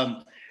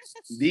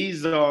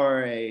 These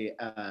are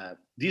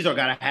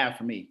gotta have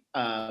for me.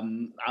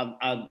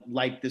 I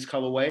like this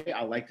colorway.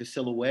 I like the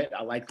silhouette.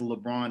 I like the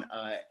LeBron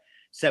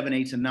 7,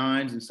 8s, and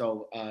 9s. And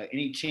so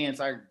any chance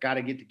I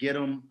gotta get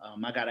them,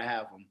 I gotta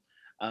have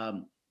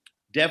them.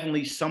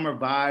 Definitely summer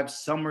vibes,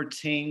 summer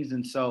tings.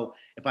 And so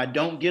if I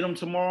don't get them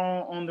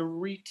tomorrow on the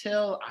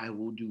retail, I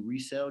will do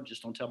resale.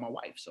 Just don't tell my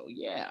wife. So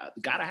yeah,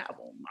 gotta have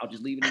them. I'll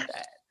just leave it at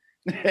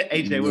that.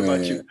 AJ, what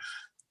about you?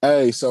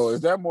 Hey, so is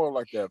that more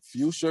like that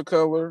fuchsia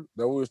color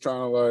that we was trying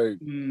to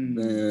like,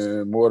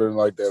 more than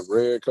like that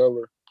red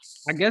color?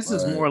 I guess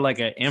it's more like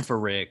an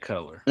infrared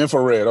color.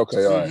 Infrared,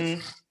 okay, all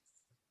right.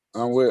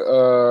 I'm with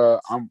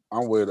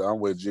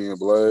G and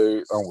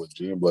Blaze. I'm with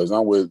G and Blaze.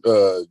 I'm with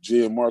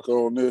G and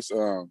Marco on this.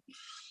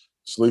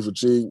 Sleep for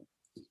cheap.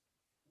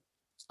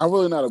 I'm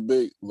really not a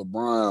big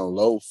LeBron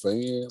low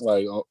fan.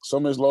 Like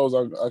some of his lows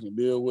I can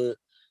deal with,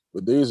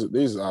 but these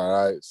are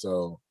all right.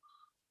 So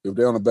if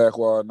they're on the back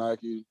wall at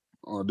Nike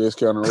on a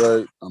discounted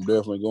rate, I'm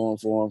definitely going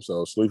for them.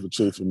 So sleep for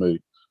cheap for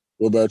me.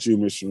 What about you,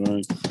 Mr.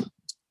 Rain?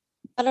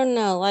 I don't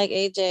know. Like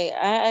AJ,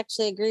 I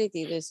actually agree with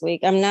you this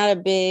week. I'm not a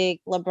big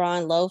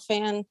LeBron low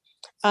fan.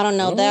 I don't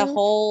know. That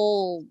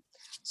whole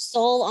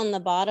sole on the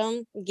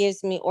bottom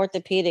gives me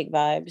orthopedic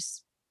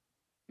vibes.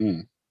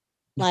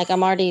 Like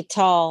I'm already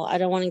tall. I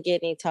don't want to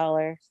get any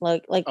taller.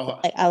 Like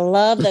I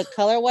love the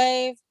color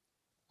wave.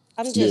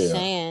 I'm just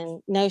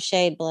saying, no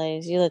shade,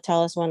 Blaze. You're the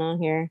tallest one on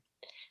here.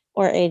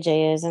 Or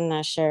AJ is, I'm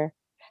not sure.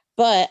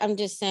 But I'm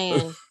just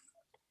saying,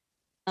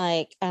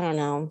 like, I don't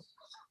know.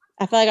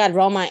 I feel like I'd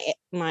roll my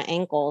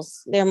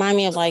ankles. They remind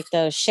me of like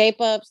those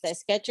shape ups that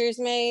Skechers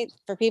made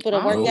for people to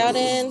work out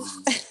in.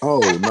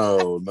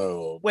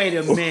 No. Wait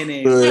a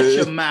minute. Watch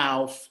your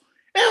mouth.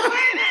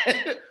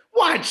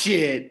 Watch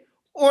it.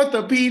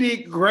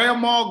 Orthopedic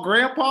grandpa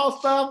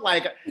stuff.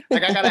 Like I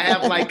gotta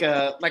have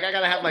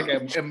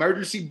an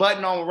emergency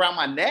button on around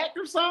my neck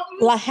or something.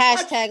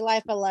 Hashtag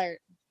life alert.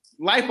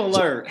 Life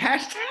alert.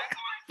 Hashtag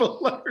life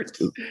alert.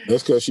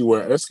 That's because you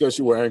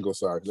wear ankle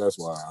socks. That's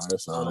why.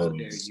 That's how that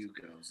there is. you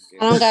go.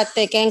 I don't got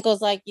thick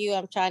ankles like you.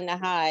 I'm trying to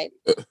hide.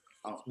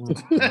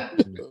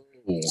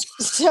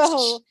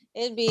 So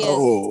it'd be I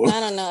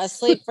don't know, a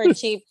sleep for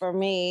cheap for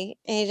me.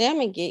 Hey, let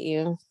me get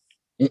you.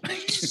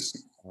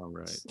 All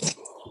right.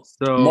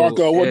 So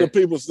Marco, what do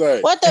people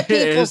say? What do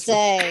people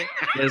say?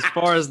 As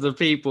far as the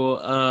people,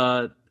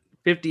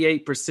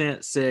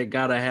 58% said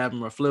gotta have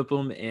them or flip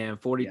them, and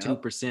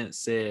 42%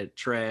 said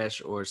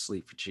trash or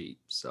sleep for cheap.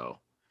 So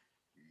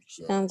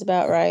sounds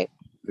about right.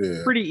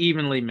 Yeah. Pretty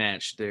evenly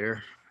matched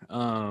there.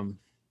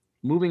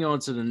 Moving on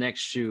to the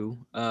next shoe,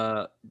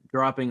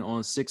 dropping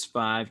on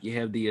 6.5, you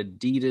have the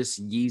Adidas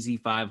Yeezy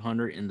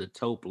 500 in the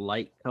taupe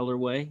light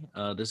colorway.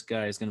 This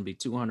guy is going to be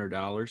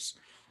 $200.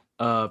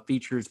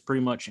 Features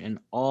pretty much an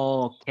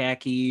all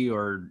khaki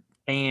or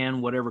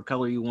tan, whatever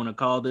color you want to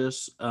call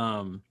this.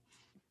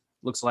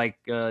 Looks like,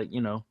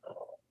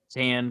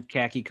 tan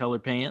khaki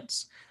colored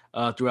pants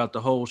throughout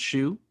the whole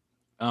shoe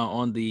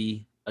on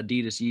the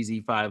Adidas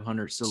Yeezy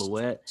 500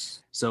 silhouette.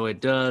 So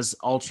it does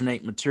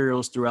alternate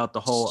materials throughout the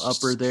whole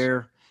upper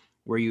there,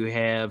 where you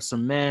have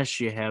some mesh,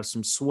 you have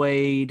some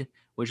suede,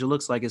 which it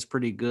looks like it's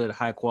pretty good,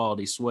 high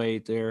quality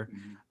suede there.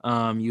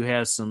 You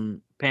have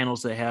some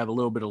panels that have a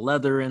little bit of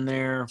leather in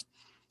there.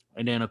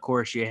 And then, of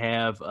course, you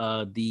have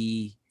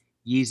the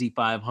Yeezy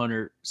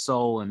 500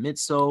 sole and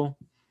midsole.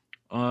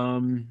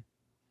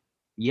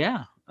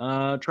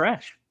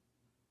 Trash.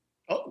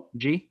 Oh,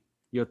 G,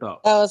 your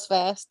thoughts? That was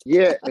fast.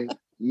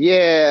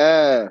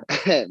 Yeah,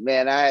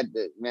 man,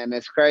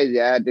 that's crazy.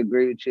 I had to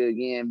agree with you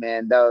again,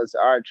 man. Those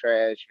are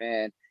trash,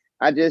 man.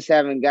 I just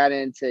haven't got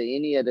into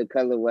any of the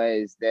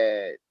colorways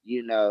that,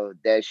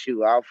 that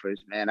shoe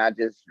offers, man. I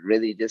just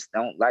really just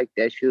don't like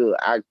that shoe.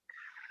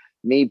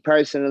 Me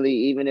personally,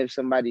 even if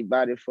somebody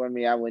bought it for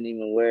me, I wouldn't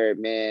even wear it,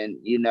 man.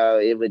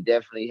 It would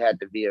definitely have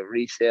to be a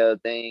resale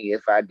thing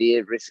if I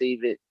did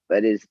receive it.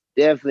 But it's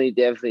definitely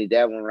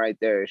that one right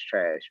there is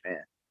trash,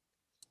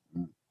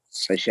 man.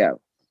 For sure.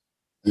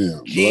 Yeah,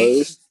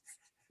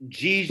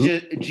 G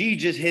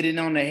just hit it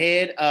on the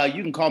head.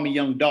 You can call me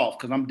Young Dolph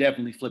because I'm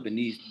definitely flipping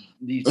these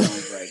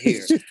ones right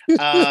here.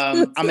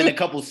 I'm in a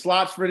couple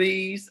slots for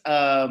these.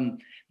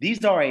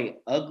 These are a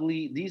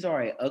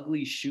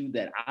ugly shoe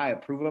that I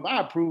approve of. I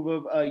approve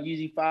of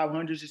Yeezy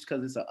 500s just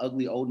because it's an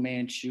ugly old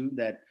man shoe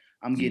that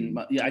I'm getting.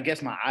 I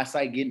guess my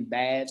eyesight getting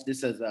bad.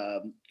 This is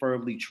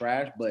preferably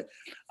trash, but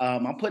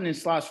I'm putting in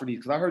slots for these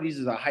because I heard these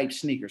is a hype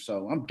sneaker.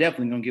 So I'm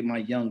definitely gonna get my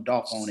Young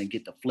Dolph on and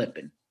get the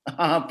flipping.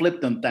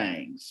 Flip them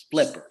things,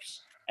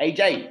 flippers.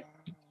 AJ.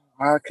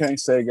 I can't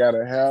say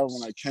gotta have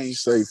them. I can't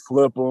say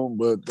flip them,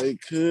 but they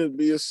could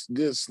be a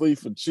good sleep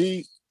for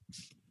cheap.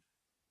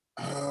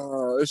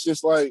 It's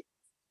just like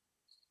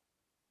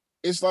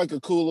a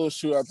cool little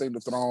shoe I think to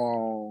throw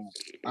on.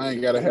 I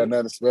ain't gotta have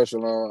nothing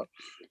special on.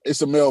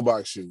 It's a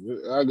mailbox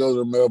shoe. I go to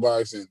the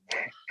mailbox and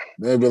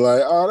they'll be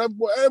like, "Oh,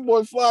 that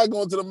boy Fly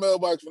going to the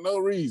mailbox for no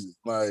reason."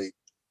 Like,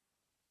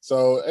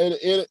 so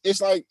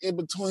it's like in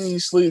between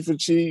sleep for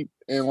cheap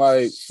and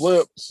like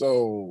flip.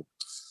 So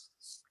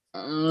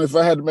if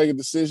I had to make a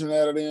decision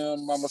out of them,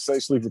 I'm gonna say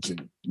sleep for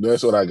cheap.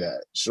 That's what I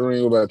got.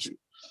 Shireen, what about you?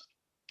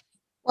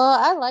 Well,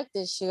 I like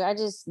this shoe. I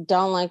just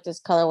don't like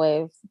this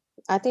colorway.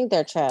 I think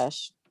they're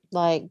trash.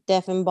 Like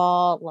Deaf and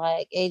Bald,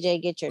 like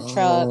AJ, get your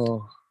truck.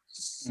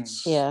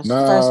 Yeah.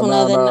 First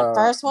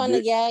one.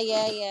 Yeah.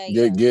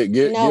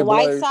 Get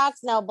white Blaze. socks,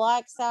 no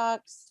black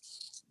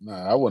socks.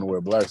 Nah, I wouldn't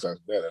wear black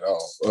socks with that at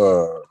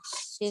all.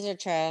 These are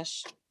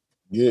trash.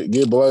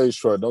 Get Blaze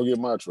truck. Don't get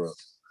my truck.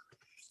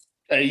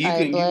 Hey, you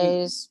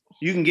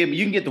can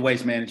get the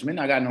waste management.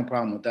 I got no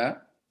problem with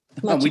that.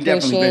 We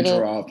definitely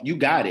venture off. You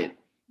got it.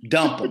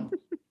 Dump them.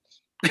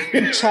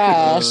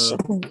 Trash.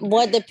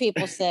 What do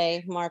people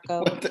say,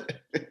 Marco?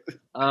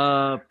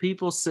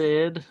 People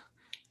said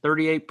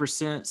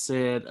 38%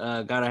 said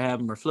gotta have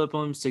them or flip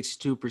them.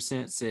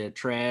 62% said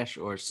trash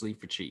or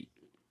sleep for cheap.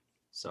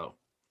 So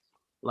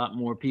a lot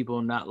more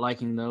people not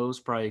liking those,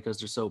 probably because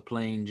they're so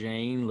plain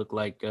Jane. Look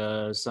like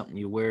something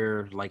you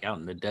wear like out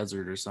in the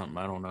desert or something.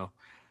 I don't know.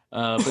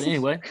 But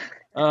anyway,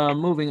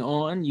 moving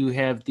on, you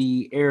have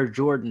the Air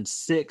Jordan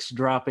 6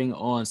 dropping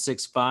on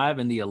 6.5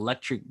 in the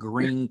electric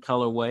green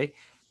colorway.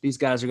 These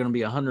guys are going to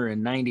be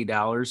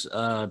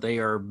 $190. They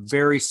are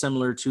very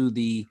similar to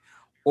the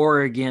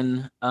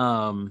Oregon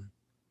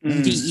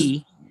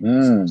PE.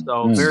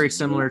 So very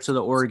similar to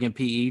the Oregon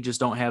PE,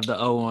 just don't have the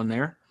O on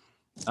there,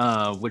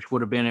 which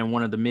would have been in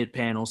one of the mid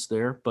panels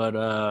there.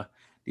 But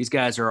these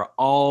guys are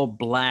all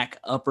black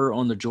upper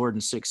on the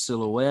Jordan 6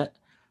 silhouette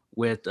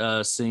with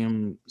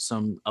some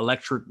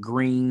electric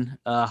green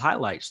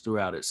highlights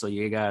throughout it. So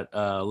you got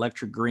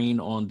electric green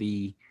on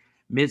the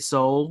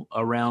midsole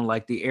around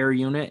like the air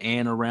unit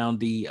and around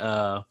the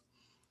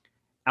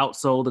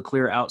outsole, the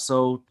clear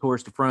outsole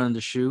towards the front of the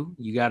shoe.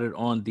 You got it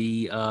on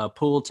the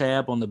pull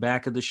tab on the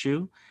back of the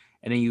shoe,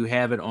 and then you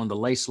have it on the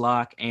lace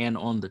lock and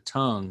on the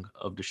tongue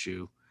of the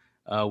shoe,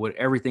 with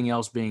everything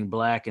else being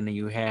black. And then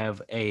you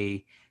have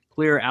a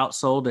clear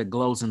outsole that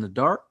glows in the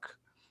dark,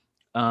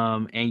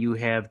 and you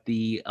have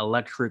the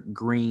electric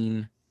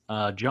green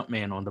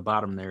Jumpman on the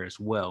bottom there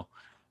as well.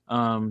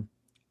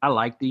 I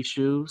like these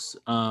shoes,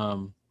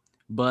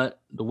 but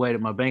the way that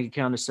my bank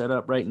account is set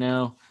up right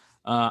now,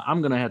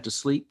 I'm gonna have to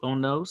sleep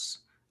on those.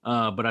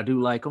 But I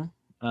do like them.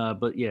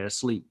 But yeah,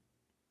 sleep.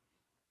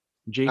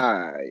 G.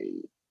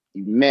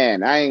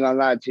 Man, I ain't gonna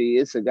lie to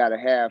you. It's a gotta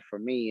have for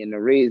me, and the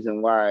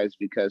reason why is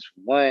because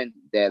one,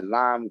 that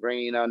lime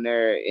green on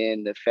there,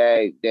 and the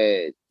fact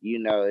that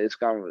it's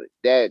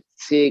that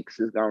 6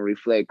 is gonna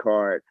reflect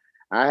hard.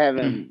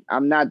 I'm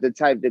not the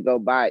type to go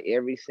buy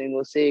every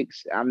single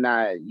 6. I'm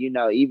not,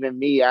 even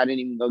me, I didn't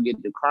even go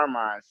get the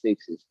Carmine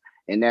 6s.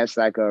 And that's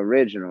like an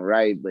original,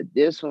 right? But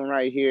this one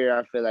right here,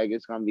 I feel like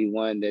it's gonna be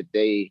one that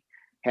they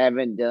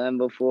haven't done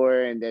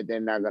before and that they're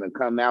not gonna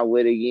come out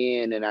with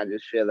again. And I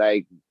just feel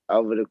like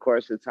over the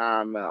course of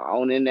time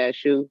owning that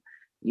shoe,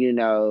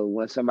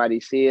 when somebody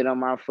see it on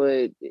my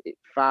foot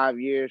 5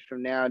 years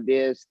from now,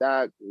 dead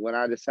stock, when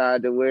I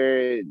decide to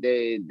wear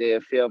it,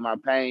 they'll feel my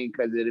pain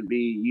because it'll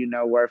be,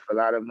 worth a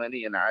lot of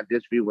money, and I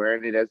just be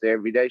wearing it as an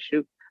everyday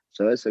shoe.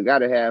 So it's a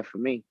gotta have for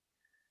me.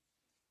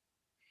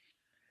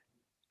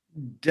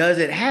 Does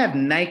it have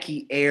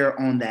Nike Air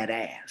on that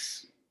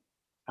ass?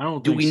 I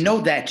don't. Do we know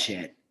that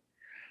yet?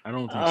 I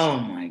don't think so.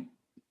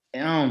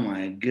 Oh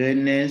my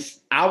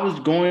goodness! I was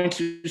going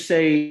to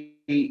say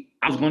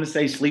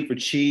sleep for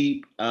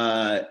cheap,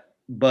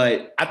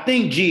 but I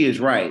think G is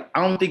right.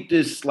 I don't think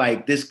this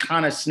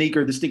kind of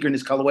sneaker, the sneaker in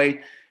this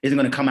colorway, isn't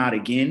going to come out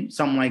again.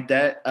 Something like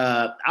that.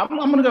 I'm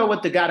going to go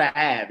with the gotta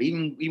have,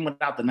 even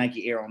without the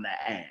Nike Air on that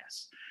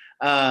ass.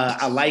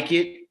 I like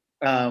it.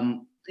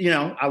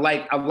 I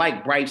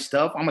like bright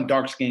stuff. I'm a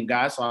dark skinned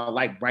guy, so I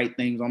like bright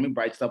things on me,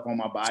 bright stuff on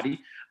my body.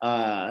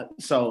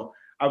 So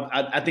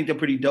I think they're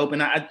pretty dope.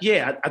 And I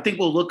think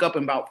we'll look up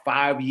in about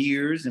 5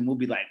 years and we'll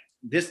be like,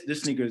 this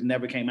sneaker has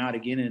never came out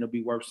again, and it'll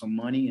be worth some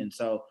money. And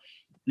so,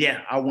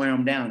 yeah, I'll wear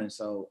them down. And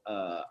so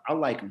I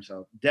like them.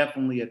 So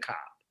definitely a cop.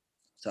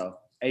 So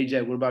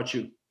AJ, what about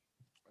you?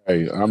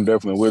 Hey, I'm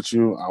definitely with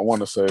you. I want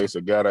to say it's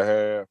a gotta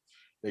have.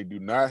 They do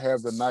not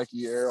have the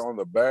Nike Air on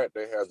the back.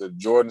 They have the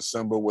Jordan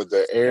symbol with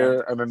the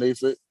Air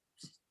underneath it.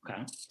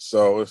 Okay.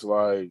 So it's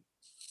like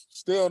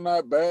still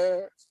not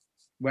bad.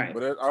 Right.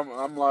 But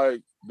I'm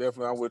like,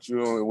 definitely I'm with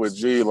you and with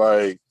G.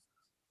 Like,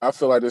 I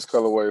feel like this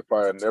colorway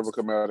probably never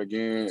come out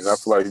again. And I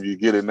feel like if you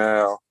get it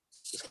now,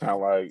 it's kind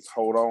of like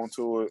hold on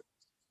to it.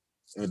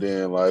 And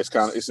then like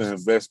it's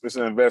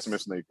an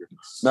investment sneaker.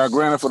 Now,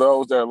 granted, for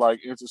those that are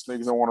like into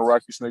sneakers and want to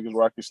rock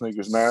your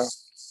sneakers now.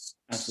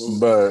 Absolutely.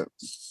 But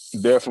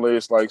definitely,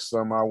 it's like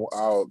something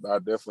I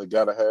definitely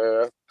gotta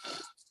have,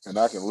 and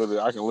I can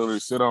literally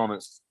sit on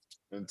it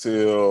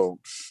until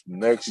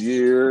next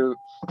year, a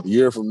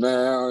year from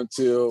now,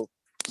 until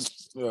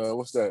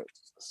what's that?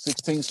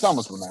 16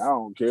 summers from now. I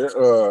don't care.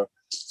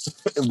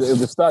 If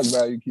the stock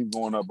value keeps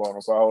going up on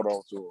them, so I hold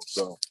on to them.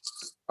 So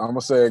I'm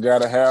gonna say I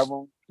gotta have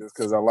them just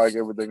because I like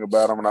everything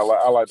about them, and I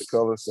like the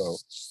color. So,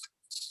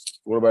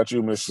 what about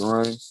you, Miss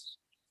Shireen?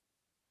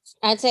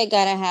 I'd say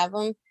gotta have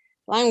them.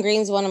 Lime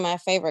green is one of my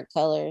favorite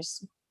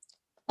colors.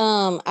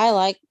 I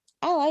like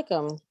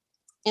them,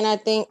 and I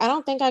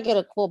don't think I get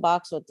a cool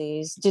box with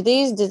these.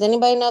 Does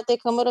anybody know if they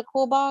come with a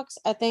cool box?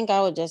 I think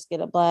I would just get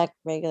a black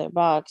regular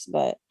box,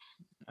 but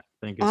I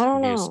think it's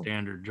gonna be a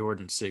standard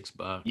Jordan 6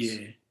 box.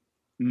 Yeah.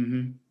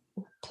 Mm-hmm.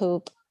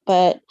 Poop,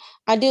 but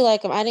I do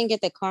like them. I didn't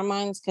get the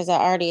Carmines because I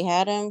already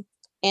had them,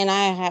 and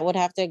I would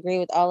have to agree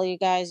with all of you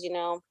guys.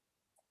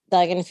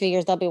 Like in a few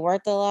years, they'll be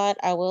worth a lot.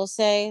 I will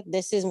say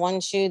this is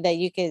one shoe that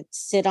you could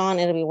sit on.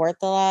 It'll be worth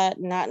a lot.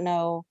 Not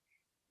no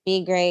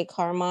B grade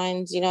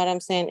Carmines. You know what I'm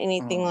saying?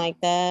 Anything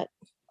like that.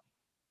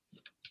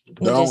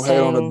 Don't hate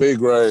on the big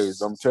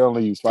grades. I'm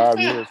telling you, 5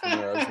 years from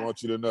now, I just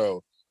want you to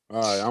know.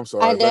 All right, I'm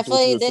sorry. I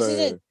definitely,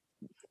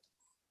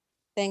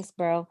 thanks,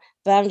 bro.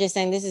 But I'm just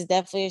saying this is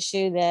definitely a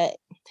shoe that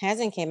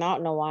hasn't came out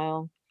in a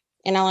while.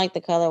 And I like the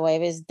colorway.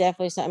 It's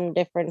definitely something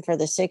different for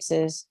the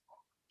 6s.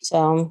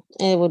 So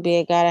it would be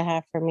a gotta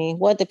have for me.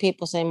 What do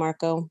people say,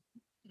 Marco?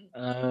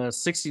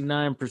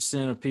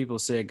 69% of people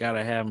said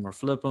gotta have them or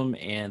flip them,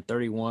 and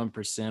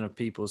 31% of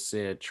people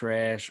said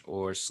trash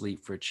or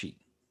sleep for cheap.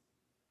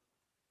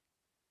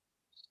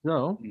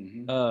 So,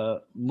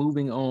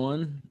 moving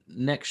on,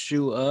 next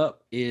shoe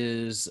up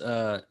is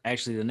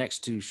actually the next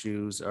two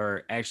shoes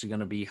are actually going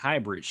to be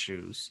hybrid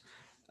shoes.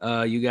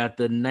 You got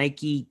the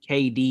Nike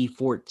KD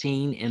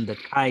 14 and the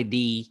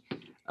KD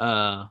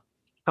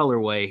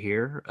colorway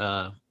here.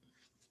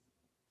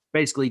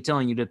 Basically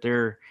telling you that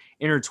they're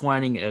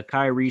intertwining a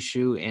Kyrie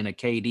shoe and a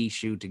KD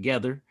shoe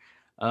together.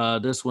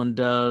 This one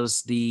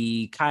does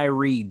the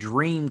Kyrie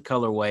Dream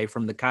colorway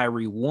from the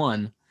Kyrie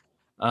 1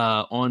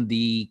 on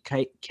the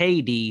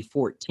KD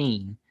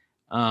 14.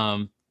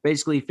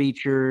 Basically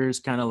features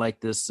kind of like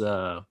this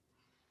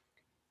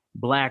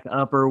black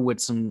upper with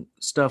some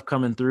stuff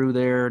coming through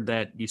there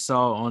that you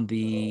saw on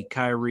the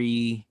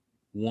Kyrie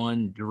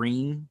 1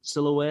 Dream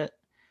silhouette.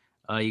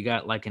 You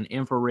got like an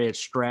infrared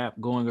strap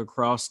going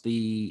across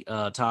the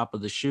top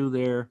of the shoe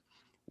there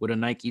with a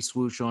Nike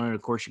swoosh on it.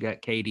 Of course, you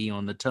got KD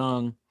on the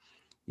tongue.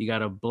 You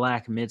got a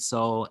black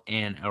midsole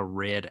and a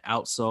red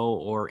outsole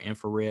or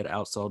infrared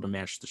outsole to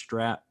match the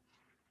strap.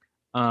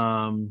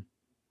 I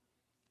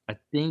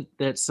think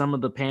that some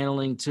of the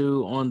paneling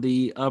too on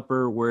the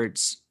upper where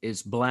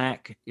it's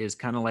black is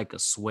kind of like a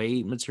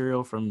suede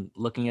material from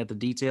looking at the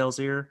details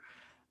here.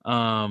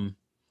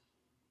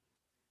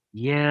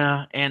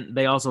 Yeah, and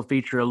they also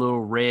feature a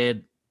little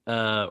red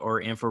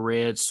or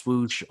infrared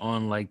swoosh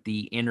on like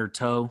the inner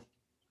toe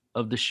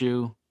of the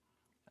shoe,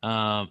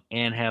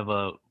 and have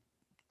a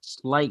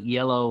slight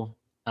yellow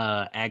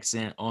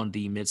accent on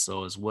the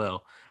midsole as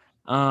well.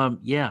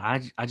 Yeah,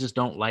 I just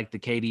don't like the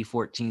KD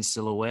 14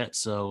 silhouette,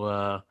 so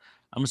I'm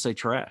gonna say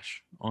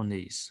trash on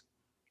these.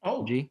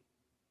 Oh, G.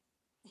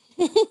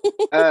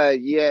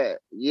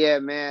 Yeah,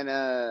 man.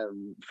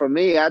 For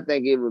me, I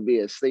think it would be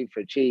a sleep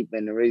for cheap,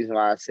 and the reason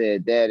why I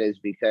said that is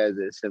because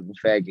of the simple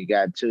fact you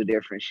got two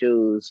different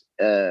shoes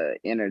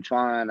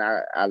intertwined.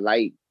 I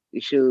like the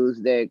shoes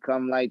that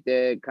come like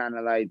that, kind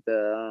of like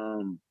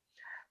the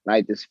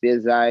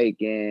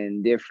Spizike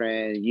and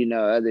different,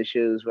 other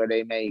shoes where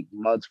they make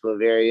multiple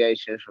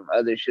variations from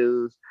other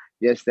shoes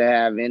just to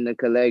have in the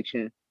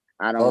collection.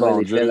 I don't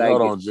really feel like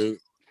hold on, G.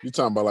 You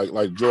talking about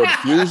like Jordan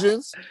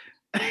Fusions?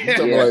 You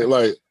talking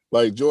about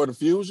like Jordan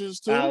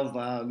Fusions too? I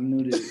was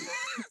nudity.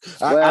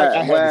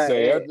 I had to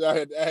say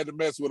I had to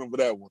mess with him for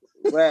that one.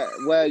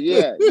 Well,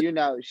 yeah,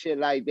 shit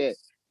like that.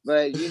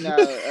 But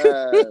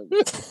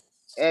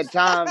at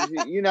times,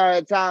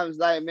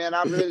 like, man,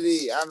 I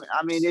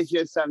mean, it's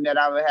just something that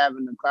I would have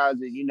in the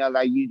closet.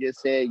 Like you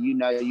just said,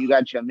 you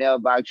got your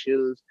mailbox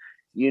shoes,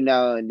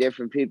 and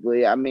different people.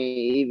 I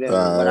mean, even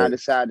when I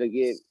decide to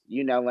get,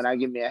 when I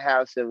get me a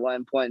house at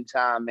one point in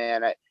time,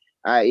 man,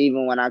 I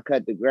even when I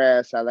cut the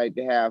grass, I like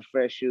to have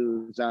fresh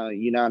shoes on.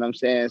 You know what I'm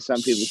saying?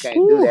 Some people can't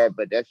do that,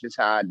 but that's just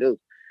how I do.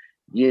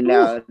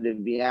 To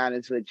be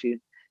honest with you.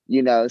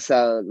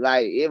 So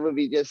like it would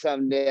be just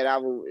something that I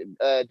would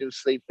do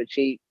sleep for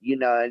cheap,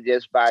 and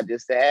just buy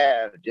just to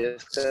have,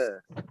 just to.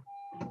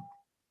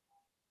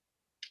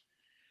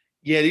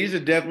 Yeah, these are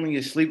definitely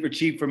a sleep for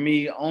cheap for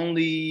me,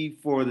 only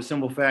for the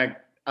simple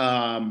fact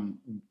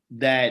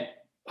that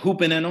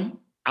hooping in them,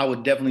 I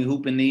would definitely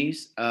hoop in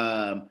these.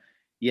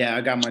 Yeah,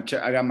 I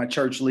got my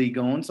church league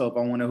going, so if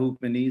I want to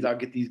hoop in these, I'll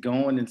get these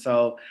going. And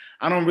so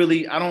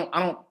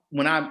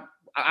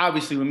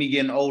obviously with me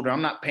getting older,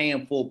 I'm not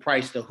paying full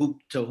price to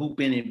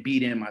hoop in and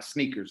beat in my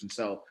sneakers. And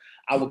so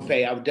I would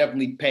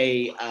definitely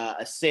pay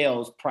a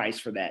sales price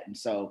for that. And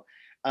so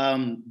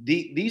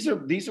these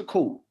are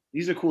cool.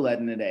 These are cool at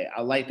the end of the day.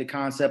 I like the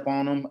concept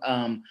on them.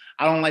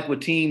 I don't like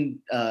what team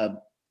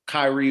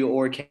Kyrie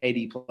or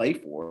KD play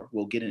for.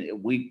 We get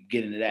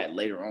into that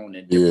later on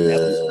in different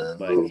episodes.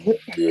 But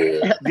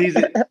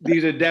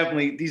these are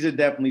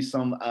definitely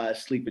some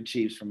sleeper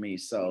chiefs for me.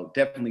 So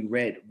definitely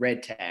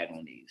red tag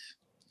on these.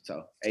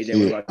 So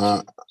AJ, what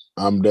about you?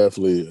 I'm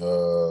definitely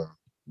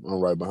I'm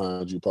right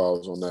behind you,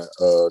 Pauls, on that.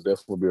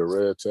 Definitely be a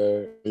red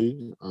tag.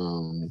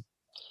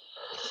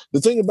 The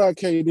thing about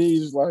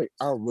KDs is like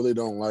I really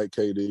don't like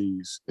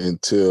KDs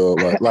until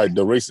like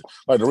the recent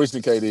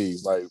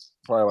KDs, like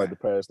probably like the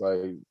past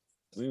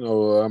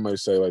I might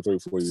say like 3 or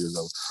 4 years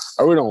ago.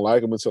 I really don't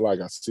like them until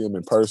like I see them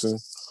in person.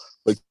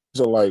 But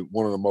these are like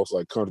one of the most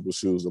like comfortable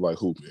shoes to like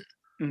hoop in.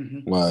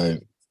 Mm-hmm.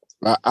 Like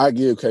I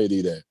give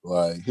KD that.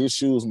 Like his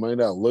shoes may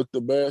not look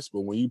the best,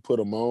 but when you put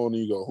them on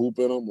and you go hoop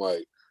in them,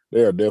 like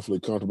they are definitely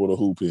comfortable to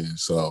hoop in.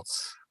 So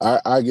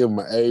I give them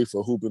an A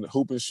for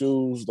hooping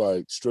shoes,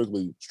 like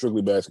strictly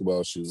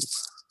basketball shoes.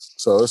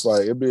 So it's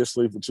like it'd be a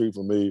sleep for cheap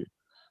for me.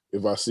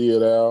 If I see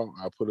it out,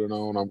 I put it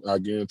on. I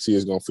guarantee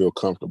it's gonna feel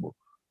comfortable.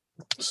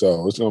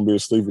 So it's gonna be a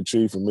sleep for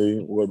cheap for me.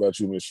 What about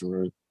you, Mr.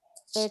 Ray?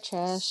 They're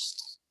trash.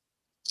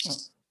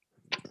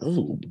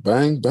 Oh,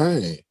 bang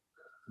bang.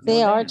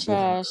 They are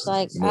trash.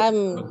 Like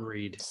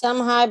Agreed. Some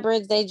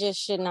hybrids they just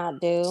should not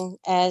do,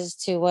 as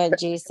to what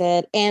G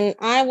said. And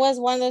I was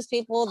one of those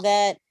people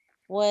that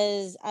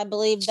was, I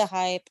believe, the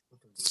hype,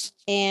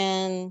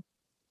 and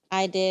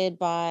I did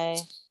buy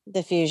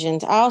the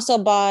Fusions. I also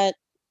bought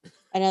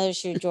another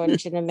shoe Jordan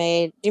should have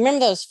made. Do you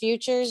remember those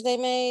Futures they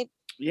made?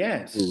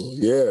 Yes. Ooh,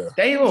 yeah.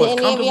 They were Did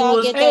any of y'all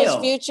comfortable get as those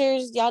hell.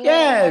 Futures? Y'all know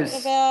what I'm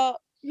talking about?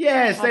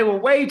 Yes, they were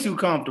way too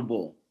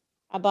comfortable.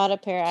 I bought a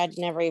pair I'd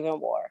never even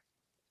wore.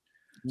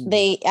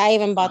 I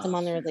even bought them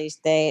on the release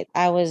date.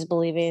 I was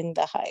believing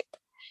the hype.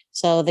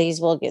 So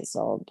these will get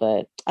sold,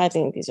 but I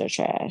think these are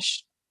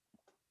trash.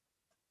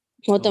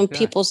 What them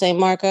people say,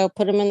 Marco?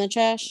 Put them in the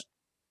trash?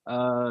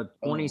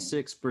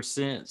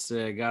 26%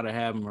 said gotta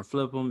have them or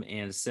flip them,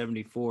 and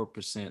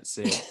 74%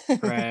 said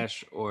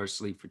trash or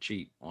sleep for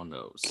cheap on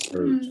those.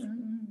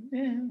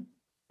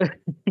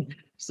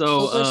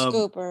 So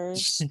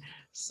scoopers.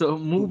 So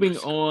moving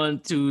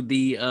on to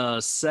the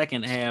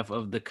second half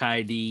of the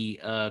Kyrie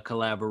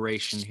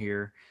collaboration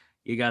here,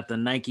 you got the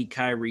Nike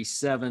Kyrie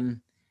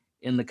 7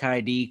 in the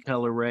Kyrie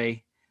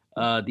colorway.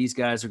 These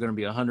guys are going to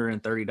be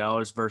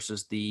 $130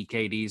 versus the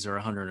KDs are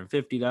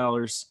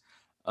 $150.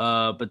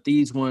 But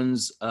these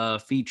ones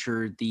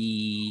feature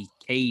the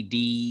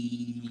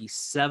KD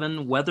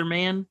 7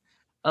 Weatherman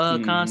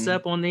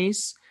concept on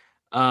these.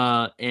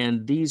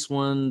 And these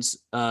ones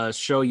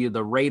show you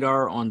the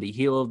radar on the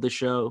heel of the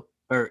show.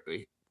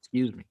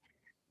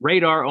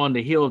 Radar on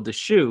the heel of the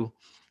shoe.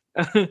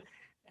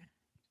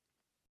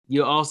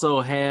 You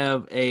also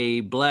have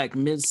a black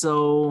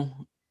midsole,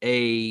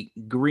 a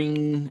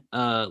green,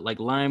 like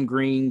lime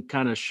green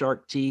kind of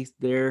shark teeth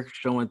there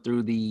showing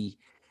through the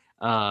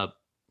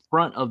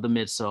front of the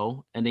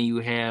midsole. And then you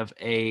have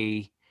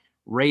a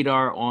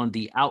radar on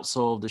the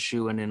outsole of the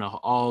shoe, and then an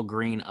all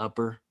green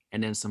upper,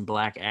 and then some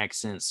black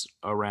accents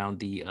around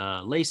the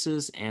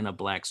laces and a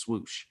black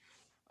swoosh.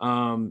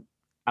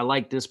 I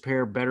like this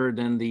pair better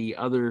than the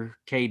other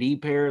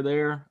KD pair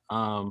there,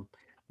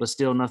 but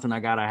still nothing I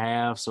gotta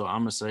have. So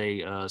I'm gonna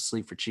say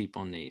sleep for cheap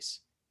on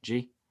these.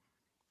 G?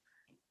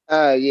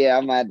 Yeah,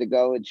 I'm gonna have to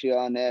go with you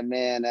on that,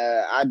 man.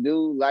 I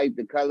do like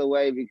the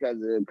colorway because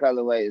the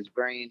colorway is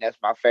green. That's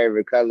my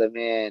favorite color,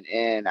 man.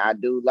 And I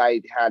do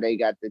like how they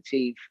got the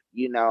teeth,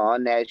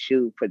 on that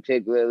shoe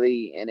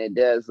particularly. And it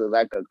does look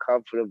like a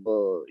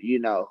comfortable,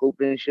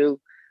 hooping shoe.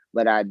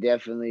 But I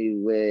definitely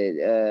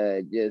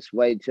would just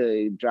wait till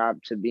it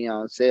drops to be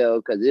on sale,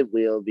 because it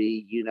will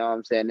be, what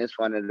I'm saying? It's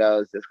one of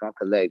those that's gonna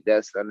collect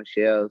dust on the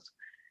shelves,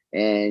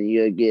 and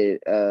you'll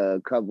get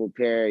a couple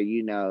pair,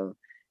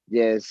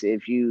 just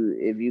if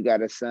you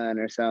got a son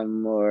or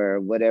something or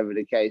whatever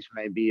the case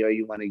may be, or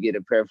you want to get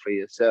a pair for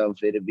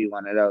yourself, it'll be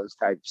one of those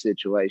type of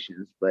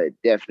situations. But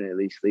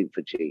definitely sleep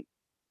for cheap.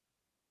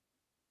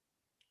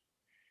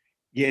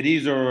 Yeah,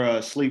 these are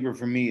a sleeper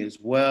for me as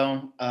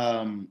well.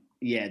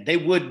 Yeah, they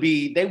would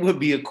be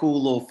a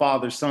cool little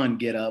father-son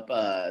get up.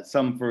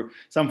 Some for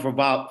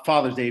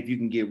Father's Day if you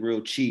can get real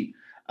cheap.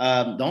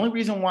 The only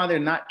reason why they're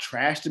not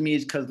trash to me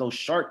is because those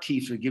shark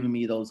teeth are giving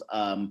me those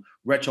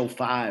Retro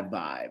 5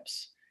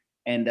 vibes.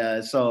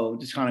 And so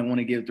just kind of want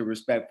to give the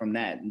respect from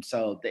that. And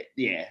so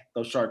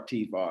those shark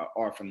teeth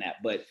are from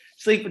that. But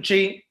sleep for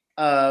cheap,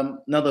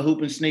 another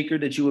hooping sneaker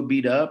that you would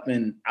beat up.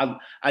 And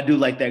I do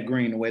like that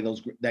green, the way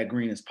that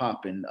green is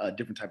popping,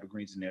 different type of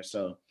greens in there.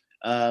 So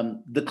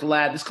this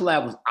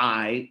collab was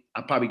I'd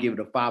probably give it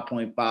a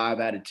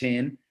 5.5 out of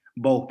 10,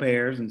 both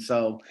pairs. And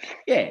so,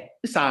 yeah,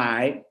 it's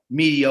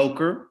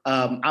mediocre.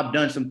 I've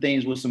done some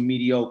things with some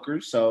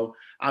mediocre, so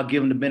I'll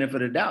give them the benefit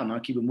of the doubt and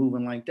I'll keep it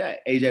moving like that.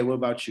 AJ, what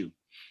about you?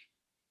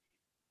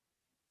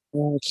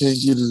 I can't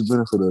give this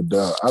benefit of the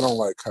doubt. I don't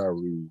like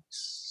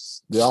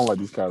Kyrie's. I don't like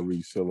this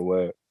Kyrie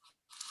silhouette,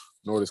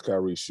 nor this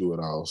Kyrie shoe at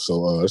all.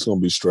 So it's gonna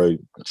be straight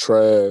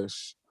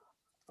trash.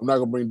 I'm not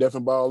gonna bring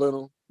Deafin Ball in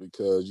them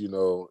because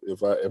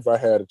if I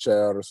had a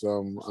child or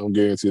something, I'm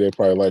guaranteed they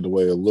probably like the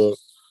way it look,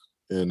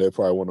 and they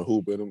probably want to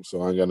hoop in them. So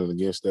I ain't got nothing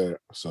against that.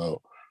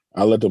 So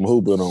I let them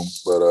hoop in them.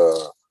 But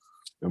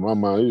in my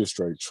mind, it's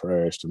straight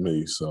trash to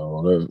me.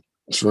 So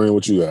Shereen,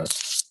 what you got?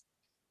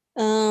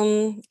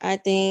 I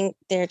think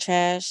they're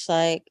trash.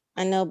 Like,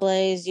 I know,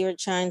 Blaze, you were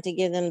trying to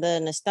give them the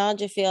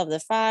nostalgia feel of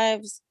the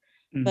 5s,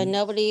 but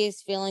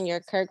nobody's feeling your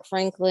Kirk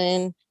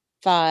Franklin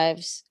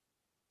 5s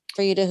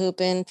for you to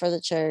hoop in for the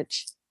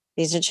church.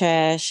 These are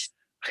trash.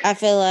 I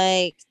feel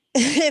like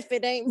if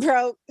it ain't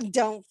broke,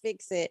 don't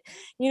fix it.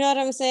 You know what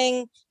I'm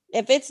saying?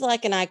 If it's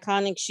like an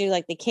iconic shoe,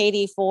 like the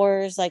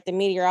KD4s, like the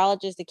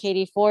Meteorologist, the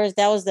KD4s,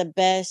 that was the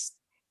best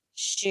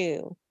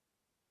shoe.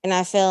 And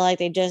I feel like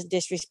they just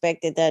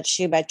disrespected that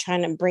shoe by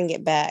trying to bring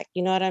it back.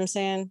 You know what I'm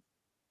saying?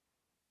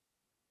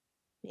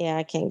 Yeah,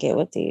 I can't get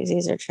with these.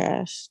 These are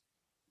trash.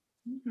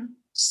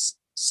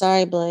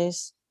 Sorry,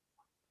 Blaze.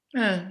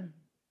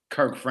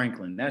 Kirk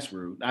Franklin, that's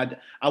rude.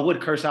 I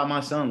would curse out my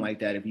son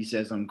like that if he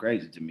said something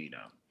crazy to me, though.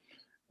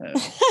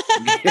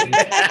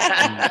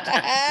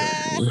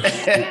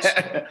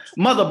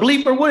 Mother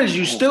bleeper, what is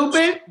you,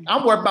 stupid?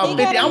 I'm worth about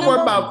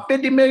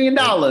 $50 million.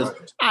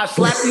 I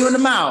slap you in the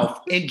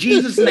mouth in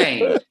Jesus'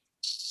 name.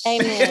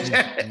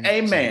 Amen.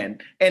 Amen.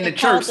 And the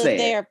call church the said.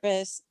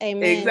 therapist.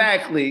 Amen.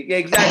 Exactly.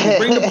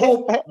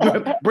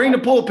 Bring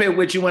the pulpit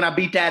with you when I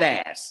beat that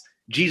ass.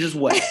 Jesus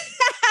way.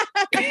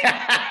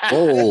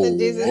 Oh,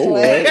 Jesus all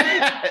way.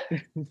 right.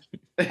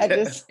 I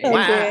just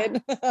Wow.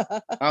 did.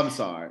 I'm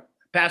sorry.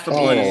 Pastor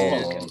Blunt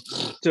has Oh,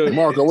 spoken.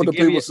 Marco, what do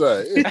people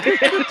say?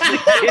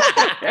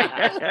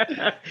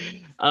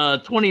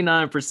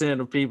 29%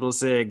 of people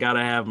said gotta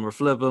have them or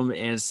flip them,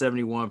 and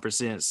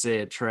 71%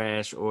 said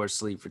trash or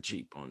sleep for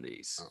cheap on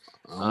these.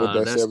 I'm with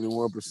that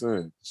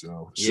 71%.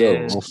 So,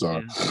 Yeah, I'm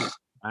sorry. yeah,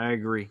 I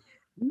agree.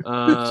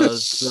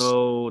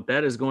 So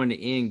that is going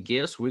to end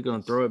gifts. We're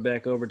going to throw it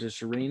back over to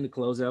Shireen to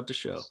close out the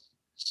show.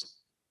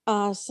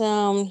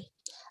 Awesome.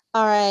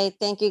 All right.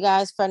 Thank you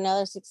guys for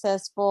another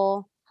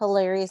successful,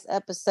 hilarious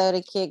episode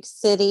of Kick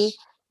City.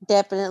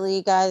 Definitely,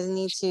 you guys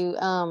need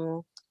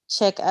to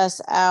check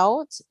us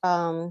out.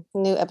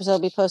 New episode will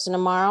be posted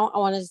tomorrow. I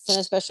want to send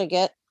a special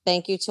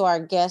thank you to our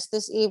guest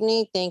this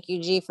evening. Thank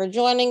you, G, for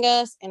joining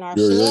us in our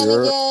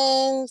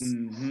shenanigans.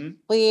 Mm-hmm.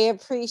 We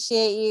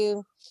appreciate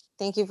you.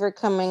 Thank you for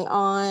coming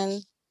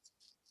on.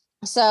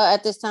 So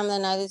at this time of the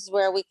night, this is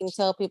where we can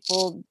tell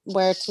people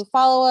where to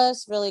follow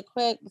us really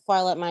quick before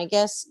I let my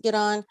guests get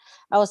on.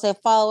 I will say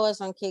follow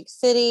us on Kick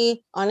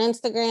City on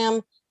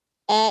Instagram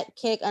at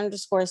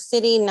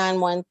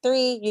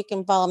kick_city913. You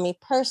can follow me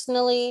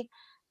personally,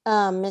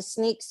 Miss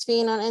Sneaks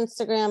Fiend on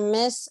Instagram,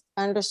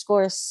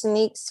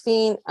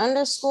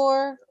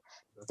 Miss_Sneaks_Fiend_.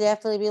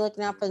 Definitely be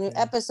looking out for new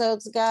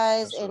episodes,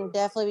 guys, and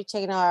definitely be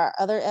checking out our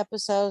other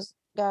episodes,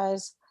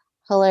 guys.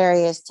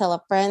 Hilarious. Tell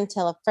a friend,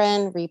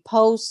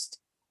 repost.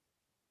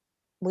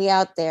 We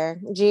out there.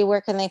 G,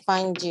 where can they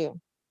find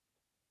you?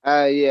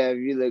 Yeah, if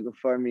you're looking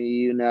for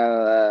me,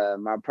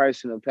 my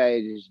personal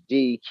page is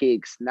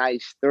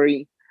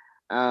GKicksNice3.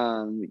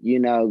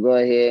 Go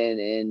ahead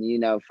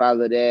and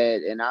follow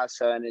that. And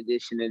also in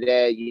addition to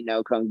that,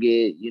 come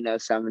get,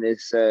 some of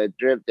this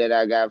drip that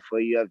I got for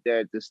you up there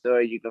at the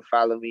store. You can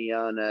follow me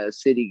on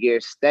City Gear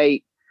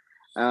State.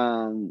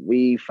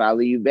 We follow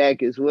you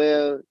back as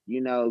well.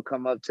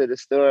 Come up to the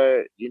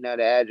store, the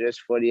address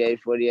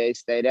 4848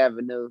 State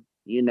Avenue.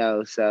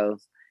 So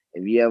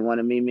if you ever want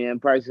to meet me in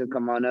person,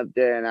 come on up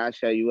there and I'll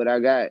show you what I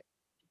got.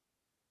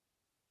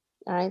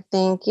 All right,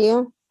 thank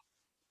you.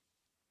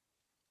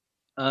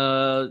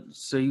 So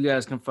you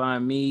guys can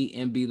find me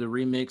MB the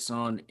Remix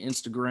on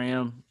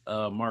Instagram,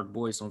 Mark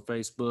Boyce on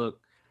Facebook,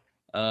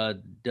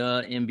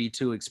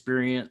 MB2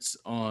 Experience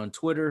on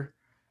Twitter,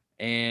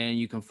 and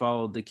you can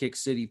follow the Kick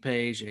City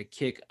page at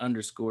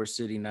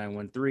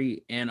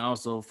kick_city913, and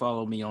also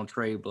follow me on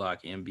Trade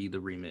Block MB the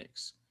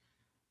Remix.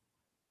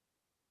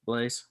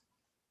 Blaze?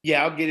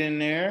 Yeah, I'll get in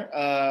there.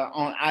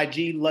 On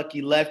IG,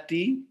 Lucky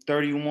Lefty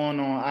 31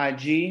 on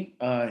IG.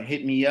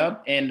 Hit me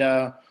up. And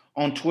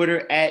on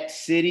Twitter at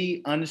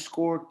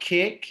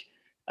city_kick.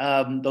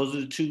 Those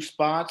are the two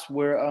spots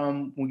where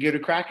we get a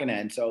cracking at.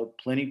 And so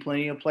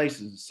plenty of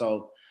places.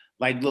 So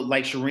like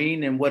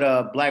Shireen and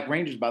what Black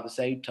Ranger's about to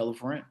say, tell a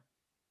friend.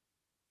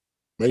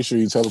 Make sure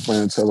you tell a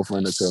friend that tell another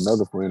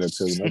friend that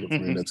tell another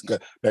friend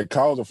that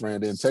calls a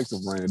friend, then text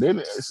a friend.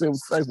 Then send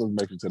Facebook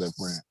message to that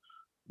friend.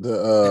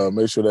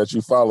 Make sure that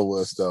you follow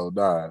us though.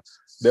 Nah,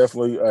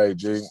 definitely. Hey,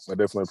 G, I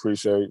definitely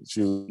appreciate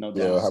you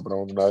hopping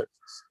on tonight.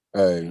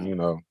 Hey,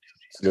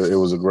 it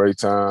was a great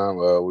time.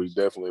 We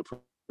definitely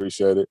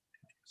appreciate it.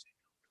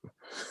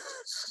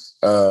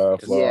 For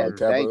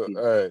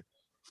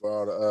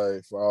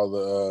all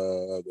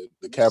the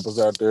cappers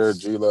out there,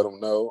 G, let them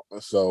know.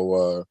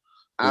 So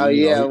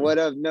what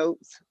up,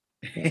 Notes?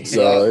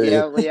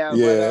 So what up,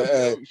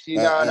 Notes? You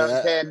know what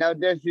I'm saying? No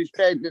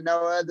disrespect to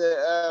no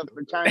other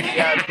fraternity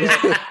out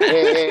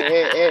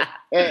there.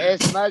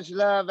 It's much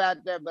love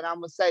out there, but I'm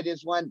gonna say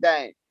this one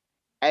thing: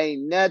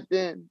 ain't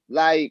nothing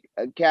like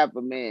a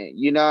Kappa man.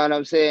 You know what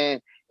I'm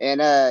saying?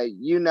 And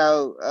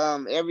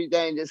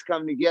everything just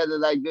come together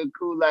like good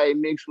Kool-Aid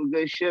mixed with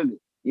good sugar.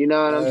 You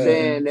know what I'm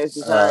saying? That's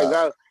just how it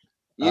goes.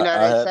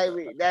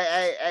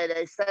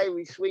 They say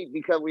we sweet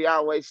because we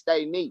always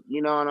stay neat.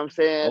 You know what I'm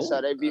saying? So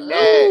they be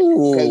mad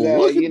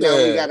because we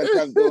gotta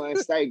come through and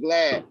stay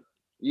glad.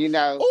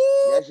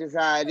 That's just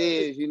how it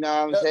is. You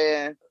know what I'm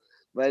saying?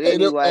 But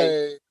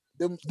anyway,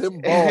 them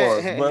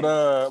bars. But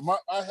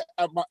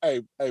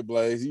hey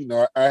Blaze,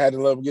 I had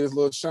to let him get his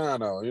little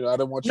shine on. I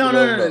didn't want you to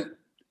let him know.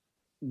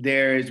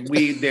 There's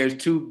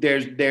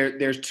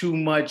too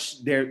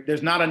much.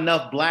 There's not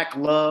enough Black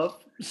love.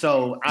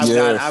 So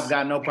I've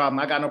got no problem.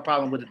 I got no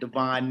problem with the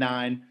Divine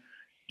Nine.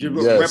 Just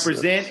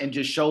represent and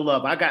just show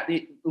love.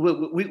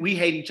 We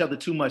hate each other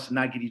too much to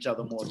not get each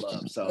other more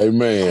love. So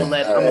Amen. I'm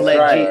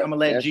gonna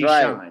let G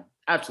shine.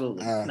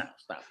 Absolutely. No,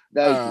 stop.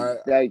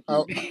 Thank you.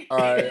 All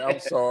right, I'm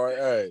sorry.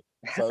 Hey,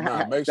 so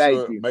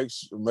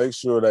make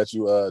sure that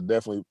you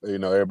definitely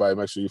everybody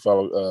make sure you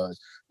follow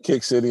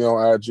Kick City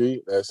on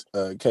IG. That's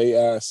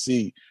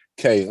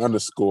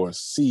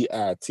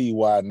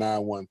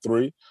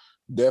KICK_CITY913.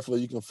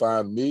 Definitely, you can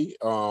find me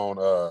on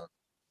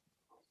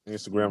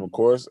Instagram, of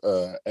course,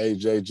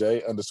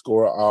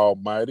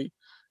 AJJ_Almighty.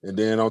 And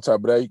then on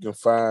top of that, you can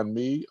find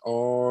me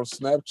on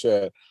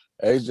Snapchat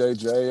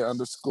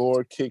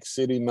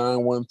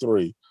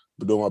AJJ_KickCity913.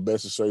 Been doing my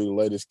best to show you the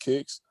latest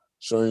kicks,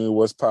 showing you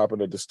what's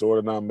popping at the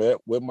store that I'm at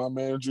with my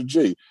manager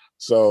G.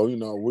 So,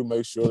 we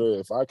make sure that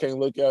if I can't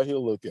look out,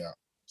 he'll look out.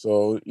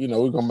 So, we're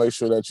going to make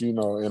sure that,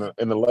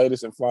 in the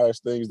latest and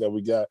flyest things that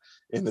we got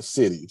in the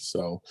city.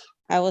 So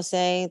I will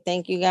say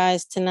thank you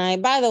guys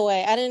tonight. By the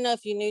way, I didn't know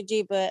if you knew,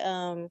 G,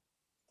 but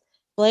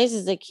Blaze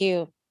is a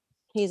Q.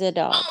 He's a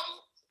dog.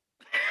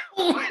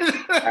 Okay.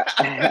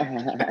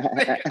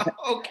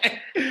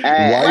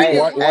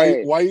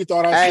 Why you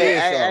thought I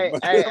said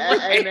something?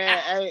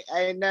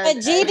 But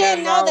G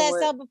didn't know that,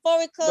 so before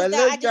we close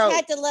out, I just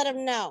had to let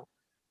him know.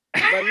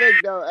 But look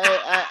though,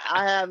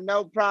 I have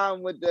no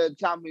problem with the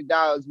Tommy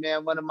dogs,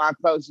 man. One of my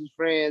closest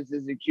friends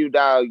is a Q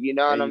dog. You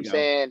know what I'm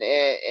saying?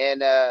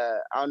 And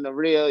on the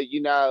real,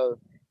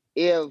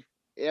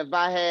 if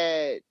I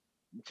had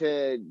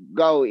to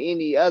go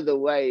any other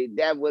way,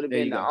 that would have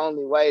been the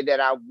only way that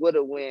I would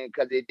have won,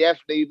 because it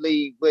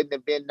definitely wouldn't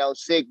have been no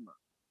Sigma.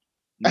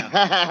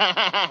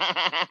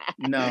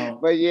 No.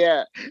 But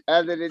yeah,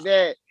 other than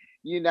that,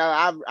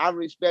 I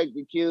respect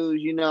the Qs,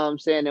 you know what I'm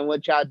saying, and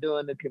what y'all do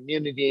in the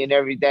community and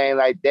everything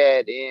like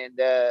that. And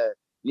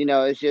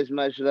it's just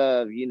much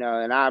love,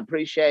 and I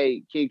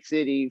appreciate Kick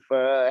City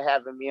for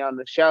having me on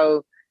the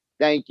show.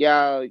 Thank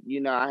y'all.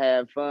 I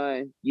had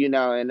fun, and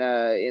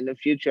in the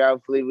future,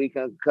 hopefully we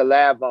can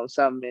collab on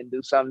something and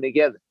do something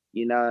together,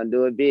 and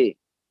do it big.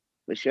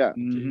 For sure.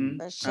 Mm-hmm.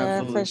 For sure.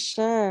 Absolutely. For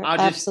sure.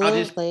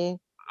 Absolutely.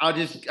 I'll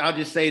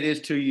just say this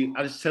to you.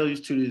 I'll just tell you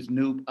to this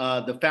noob.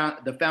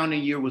 The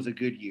founding year was a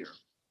good year.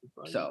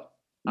 So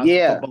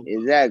yeah,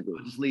 exactly.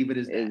 I'll just leave it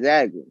as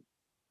that.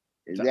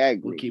 Exactly. So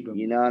we'll keep it.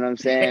 You know what I'm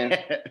saying?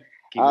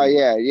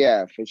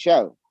 Yeah, for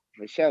sure.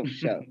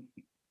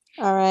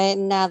 All right.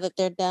 Now that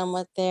they're done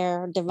with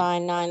their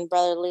Divine Nine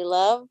brotherly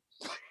love,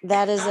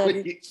 that is a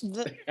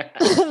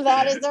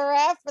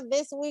wrap for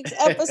this week's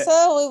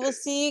episode. We will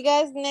see you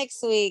guys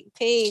next week.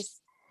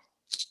 Peace.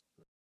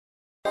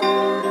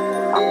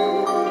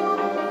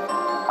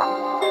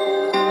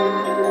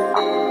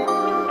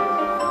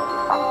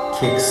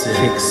 Kick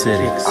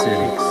City.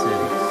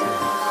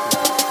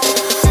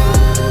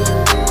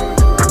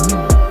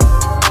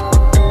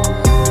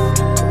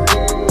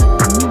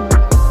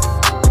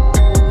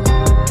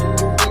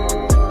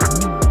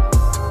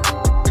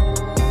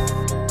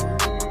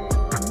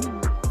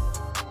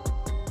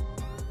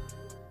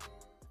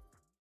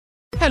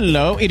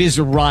 Hello, it is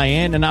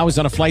Ryan, and I was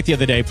on a flight the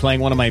other day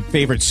playing one of my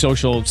favorite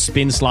social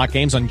spin slot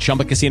games on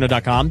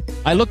ChumbaCasino.com.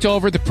 I looked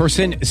over at the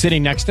person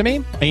sitting next to me,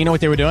 and you know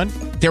what they were doing?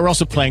 They were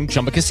also playing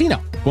Chumba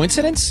Casino.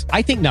 Coincidence?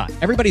 I think not.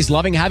 Everybody's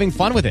loving having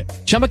fun with it.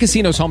 Chumba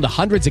Casino is home to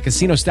hundreds of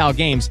casino-style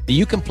games that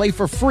you can play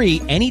for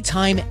free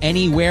anytime,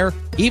 anywhere,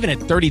 even at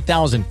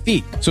 30,000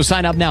 feet. So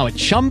sign up now at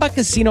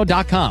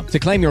ChumbaCasino.com to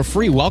claim your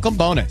free welcome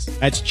bonus.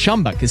 That's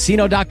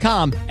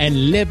ChumbaCasino.com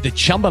and live the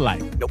Chumba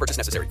life. No purchase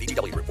necessary.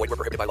 VGW. Void where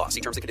prohibited by law.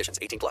 See terms and conditions.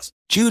 18+.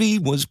 Judy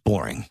was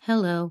boring.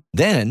 Hello.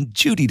 Then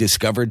Judy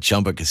discovered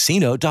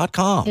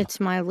ChumbaCasino.com. It's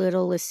my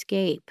little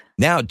escape.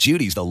 Now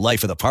Judy's the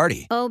life of the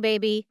party. Oh,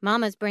 baby,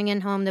 mama's bringing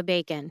home the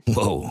bacon.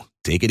 Whoa,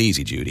 take it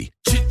easy, Judy.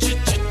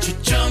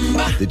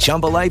 The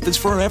Chumba life is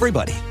for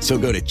everybody. So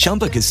go to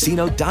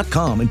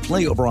ChumbaCasino.com and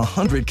play over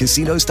 100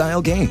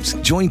 casino-style games.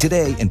 Join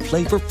today and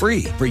play for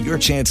free for your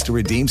chance to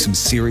redeem some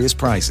serious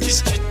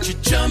prizes.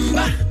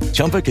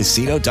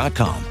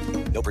 ChumbaCasino.com.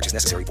 No purchase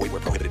necessary. Void where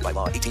prohibited by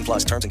law.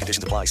 18+. Terms and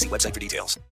conditions apply. See website for details.